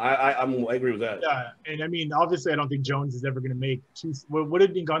 absolutely. No, I agree with that. Yeah, and I mean, obviously, I don't think Jones is ever going to make what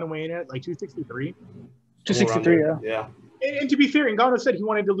did Ngannou weigh in at? Like 263? 263, yeah. And to be fair, Ngannou said he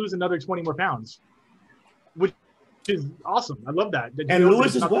wanted to lose another 20 more pounds, which is awesome. I love that. And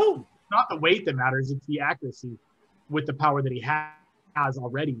Lewis as well. Not the weight that matters; it's the accuracy with the power that he has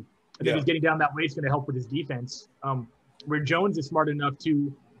already. I think he's getting down that way is going to help with his defense. Where Jones is smart enough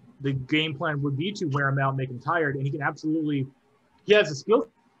the game plan would be to wear him out, make him tired, and he has a skill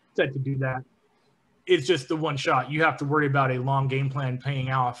set to do that. It's just the one shot. You have to worry about a long game plan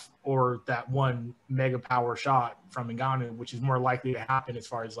paying off or that one mega power shot from Ngannou, which is more likely to happen as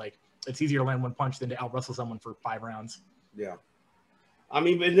far as like it's easier to land one punch than to out-wrestle someone for 5 rounds. Yeah. I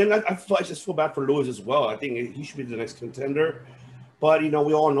mean, and then I just feel bad for Lewis as well. I think he should be the next contender. But, we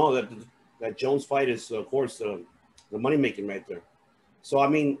all know that Jones fight is, of course, the money-making right there. So, I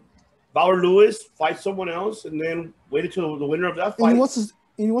mean, if I were Lewis, fight someone else and then wait until the winner of that fight. And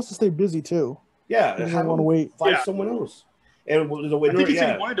he wants to stay busy, too. Yeah. He doesn't want to wait. Fight someone else. And the winner, I think he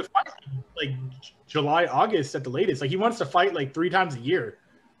said he wanted to fight like July, August at the latest. Like, he wants to fight like 3 times a year.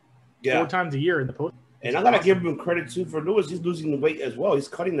 Yeah. 4 times a year in the post. And I got to give him credit, too, for Lewis. He's losing the weight as well. He's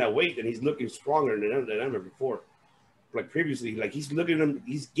cutting that weight, and he's looking stronger than ever before. Like previously, like he's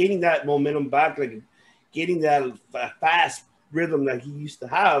gaining that momentum back, like getting that fast rhythm that he used to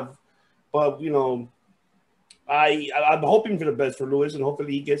have. But I'm hoping for the best for Lewis, and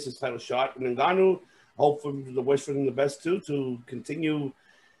hopefully he gets his title shot. And Ngannou, hopefully the wish for him the best too to continue,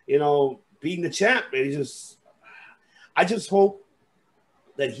 being the champ. And I just hope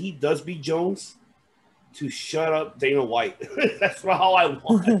that he does beat Jones to shut up Dana White. That's how I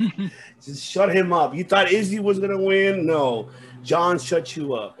want it. Just shut him up. You thought Izzy was going to win? No. John shut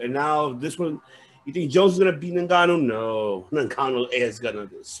you up. And now this one, you think Jones is going to beat Ngannou? No. Ngannou is going to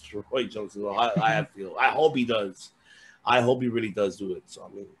destroy Jones. I hope he does. I hope he really does do it. So,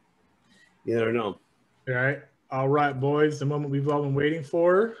 I mean, you never know. All right. All right, boys. The moment we've all been waiting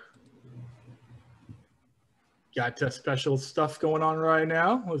for. Got special stuff going on right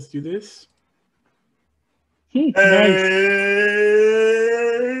now. Let's do this. Nice.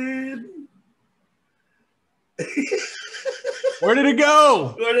 Where did it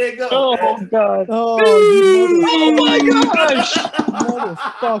go? Oh, God. Oh my gosh.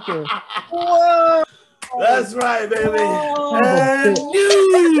 Motherfucker. Whoa. That's right, baby. Oh, and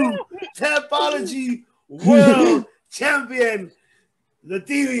new Tapology World Champion. The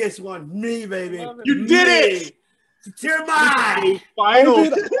devious one. Me, baby. You did it. Termite. Final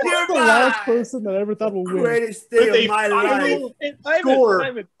I'm the last person that I ever thought would win. Greatest day of my life. Score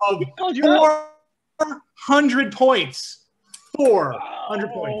of 400 points.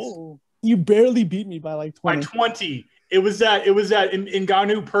 400 points. You barely beat me by like 20. By 20. It was that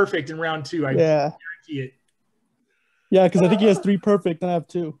Ngannou perfect in round 2. I guarantee it. Yeah, because I think he has 3 perfect and I have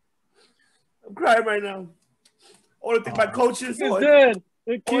 2. I'm crying right now. I want to thank my coaches. He's good.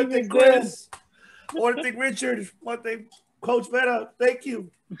 The One king thing, is dead. Chris. One thing, Richard. One thing, Coach Veta. Thank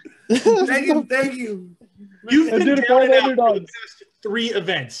you. Thank you. Thank you. You've I been did it for down all and the out for the underdogs. past 3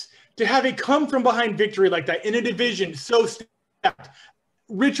 events. To have a come from behind victory like that in a division so stacked.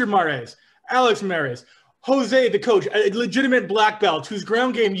 Richard Mares, Alex Mares, Jose, the coach, a legitimate black belt whose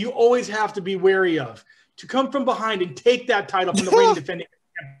ground game you always have to be wary of. To come from behind and take that title from the reigning defending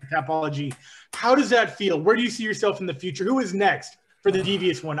Tapology. How does that feel? Where do you see yourself in the future? Who is next for the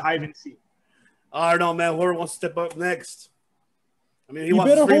devious one, Ivan C? I don't know, man. Whoever wants to step up next. I mean, he You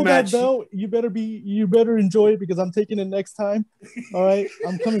wants better a free hold match. that belt. You better enjoy it because I'm taking it next time. All right,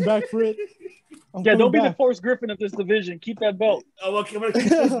 I'm coming back for it. Yeah, don't be the Forrest Griffin of this division. Keep that belt. Oh, okay, I'm gonna keep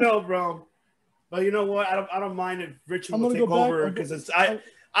this belt, bro. But you know what? I don't mind if Richard will take over because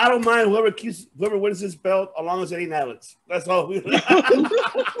I don't mind whoever wins this belt as long as it ain't Alex. That's all. I'm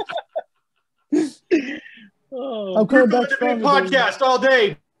coming back stronger. Podcast all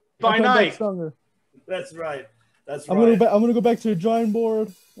day by night. That's right. That's I'm right. gonna go back to the drawing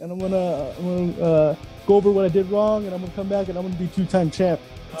board and I'm gonna go over what I did wrong and I'm gonna come back and I'm gonna be 2-time champ.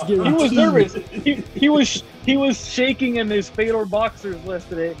 He was nervous. He was shaking in his Fedor boxers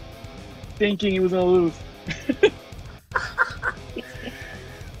yesterday, thinking he was gonna lose.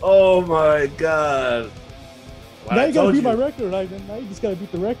 Oh my God! Well, now you gotta beat my record, Ivan. Now you just gotta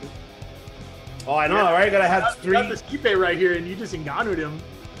beat the record. Oh, I know, right? Gotta have 3. I got this Stipe right here, and you just enganued him.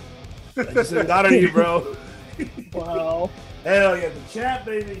 I just got on you, bro. Wow. Hell yeah, the champ,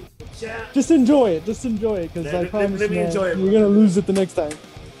 baby, the champ. Just enjoy it, because I promise you, man, you're gonna lose it the next time.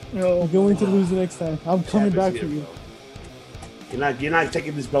 No. You're going to lose the next time. I'm coming back for you. You're not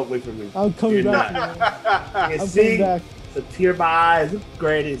taking this belt away from me. I'm coming back. I'm coming back. The tear by eyes, the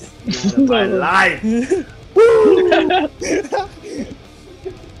greatest of my life. Woo!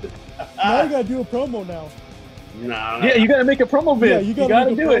 Now you gotta do a promo now. No. Yeah, you gotta make a promo vid. Yeah, you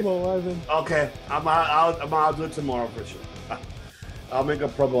gotta do it. Ivan. Okay, I'll do it tomorrow for sure. I'll make a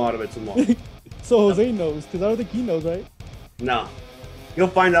promo out of it tomorrow. So Jose knows, because I don't think he knows, right? No, you'll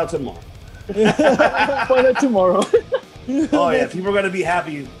find out tomorrow. Find out tomorrow. Oh yeah, people are gonna be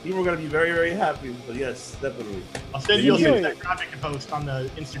happy. People are gonna be very, very happy. But yes, definitely. I'll send you that graphic to post on the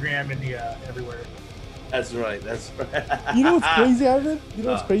Instagram and the everywhere. That's right. That's right. You know what's crazy, Ivan? You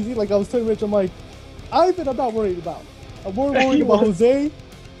know what's crazy? Like I was telling Rich, I'm like, Ivan, I'm not worried about. I'm more worried about Jose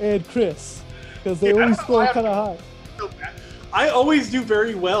and Chris because they always score kind of high. I always do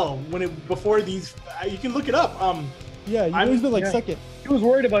very well before these. You can look it up. Yeah, you've always been like second. He was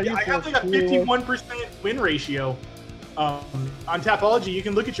worried about you. I have like a 51% win ratio. On Tapology, you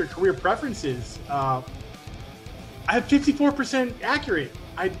can look at your career preferences. I have 54% accurate.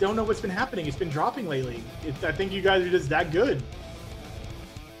 I don't know what's been happening. It's been dropping lately. I think you guys are just that good.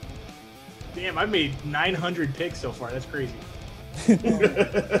 Damn, I've made 900 picks so far. That's crazy.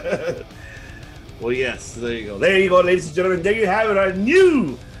 Well, yes, there you go. There you go, ladies and gentlemen. There you have it, our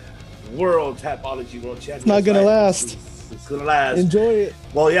new World Tapology World Champion. It's not gonna last. It's gonna last. Enjoy it.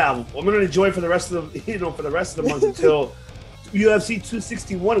 Well, yeah, I'm gonna enjoy it for the rest of the month until UFC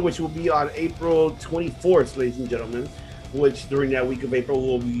 261, which will be on April 24th, ladies and gentlemen. Which during that week of April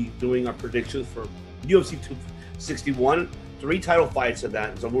we'll be doing our predictions for UFC 261. 3 title fights of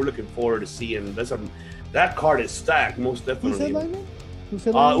that, so we're looking forward to seeing. That card is stacked, most definitely. Who's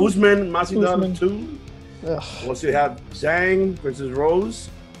headlining? Usman Masvidal 2. Once you have Zhang versus Rose.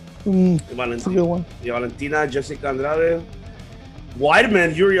 That's a good one. Valentina, Jessica Andrade.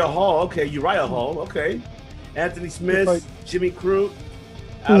 Weidman, Uriah Hall. Okay, Uriah Hall. Okay. Anthony Smith, Jimmy Crute.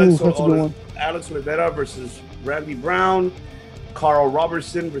 Alex Oliveira versus Randy Brown. Carl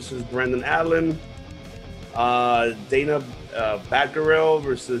Robertson versus Brandon Allen. Dana Batgarel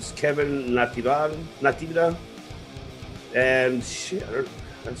versus Kevin Natividad. And shit, I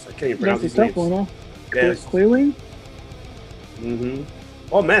can't even pronounce these names. Clearly. Mm-hmm.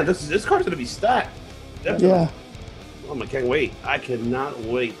 Oh man, this card's gonna be stacked. Definitely. Yeah. Oh, I can't wait. I cannot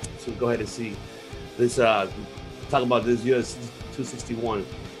wait to go ahead and see this. Talk about this UFC 261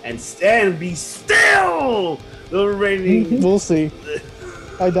 and be still the reigning. We'll see.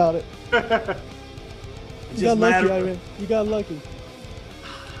 I doubt it. You got lucky, matter. Ivan. You got lucky.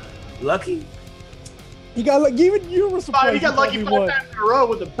 Lucky? You got lucky. Even you were surprised. You got lucky 5 times in a row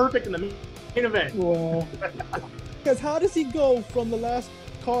with the perfect in the main event. Wow. Because how does he go from the last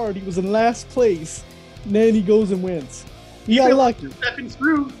card? He was in last place, and then he goes and wins. You got lucky. Stepping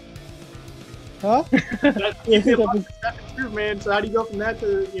through. Huh? You feel like stepping through, man. So how do you go from that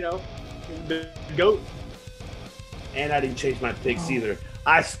to the GOAT? And I didn't change my picks either.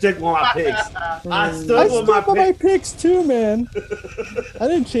 I stick with my picks. I I stuck with stuck with my my picks. picks too, man. I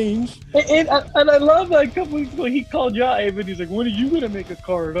didn't change. And I love that a couple weeks ago he called you out, Evan. He's like, when are you going to make a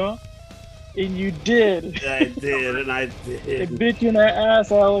card, huh? And you did. I did, and I They did. bit you in that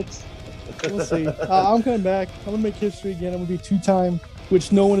ass, Alex. We'll see. I'm coming back. I'm gonna make history again. I'm gonna be 2-time,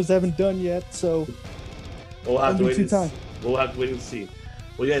 which no one has ever done yet. So We'll have to I'll wait do and 2-time. see. We'll have to wait and see.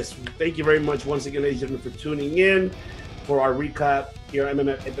 Well, yes, thank you very much once again, ladies and gentlemen, for tuning in for our recap here on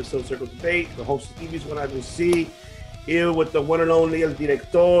MMA episode Circle Debate. The host of TV's One I Will See, here with the one and only El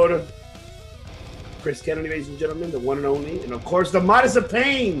Director, Chris Kennedy, ladies and gentlemen, the one and only, and of course, the Modest of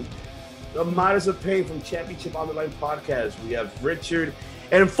Pain. The Modest of Pain from Championship on the Line podcast. We have Richard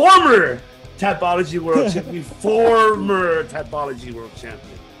and former Typology World Champion, former Typology World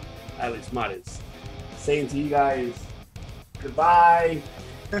Champion, Alex Modest. Saying to you guys, goodbye,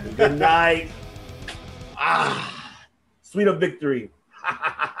 and good night. Sweet of victory.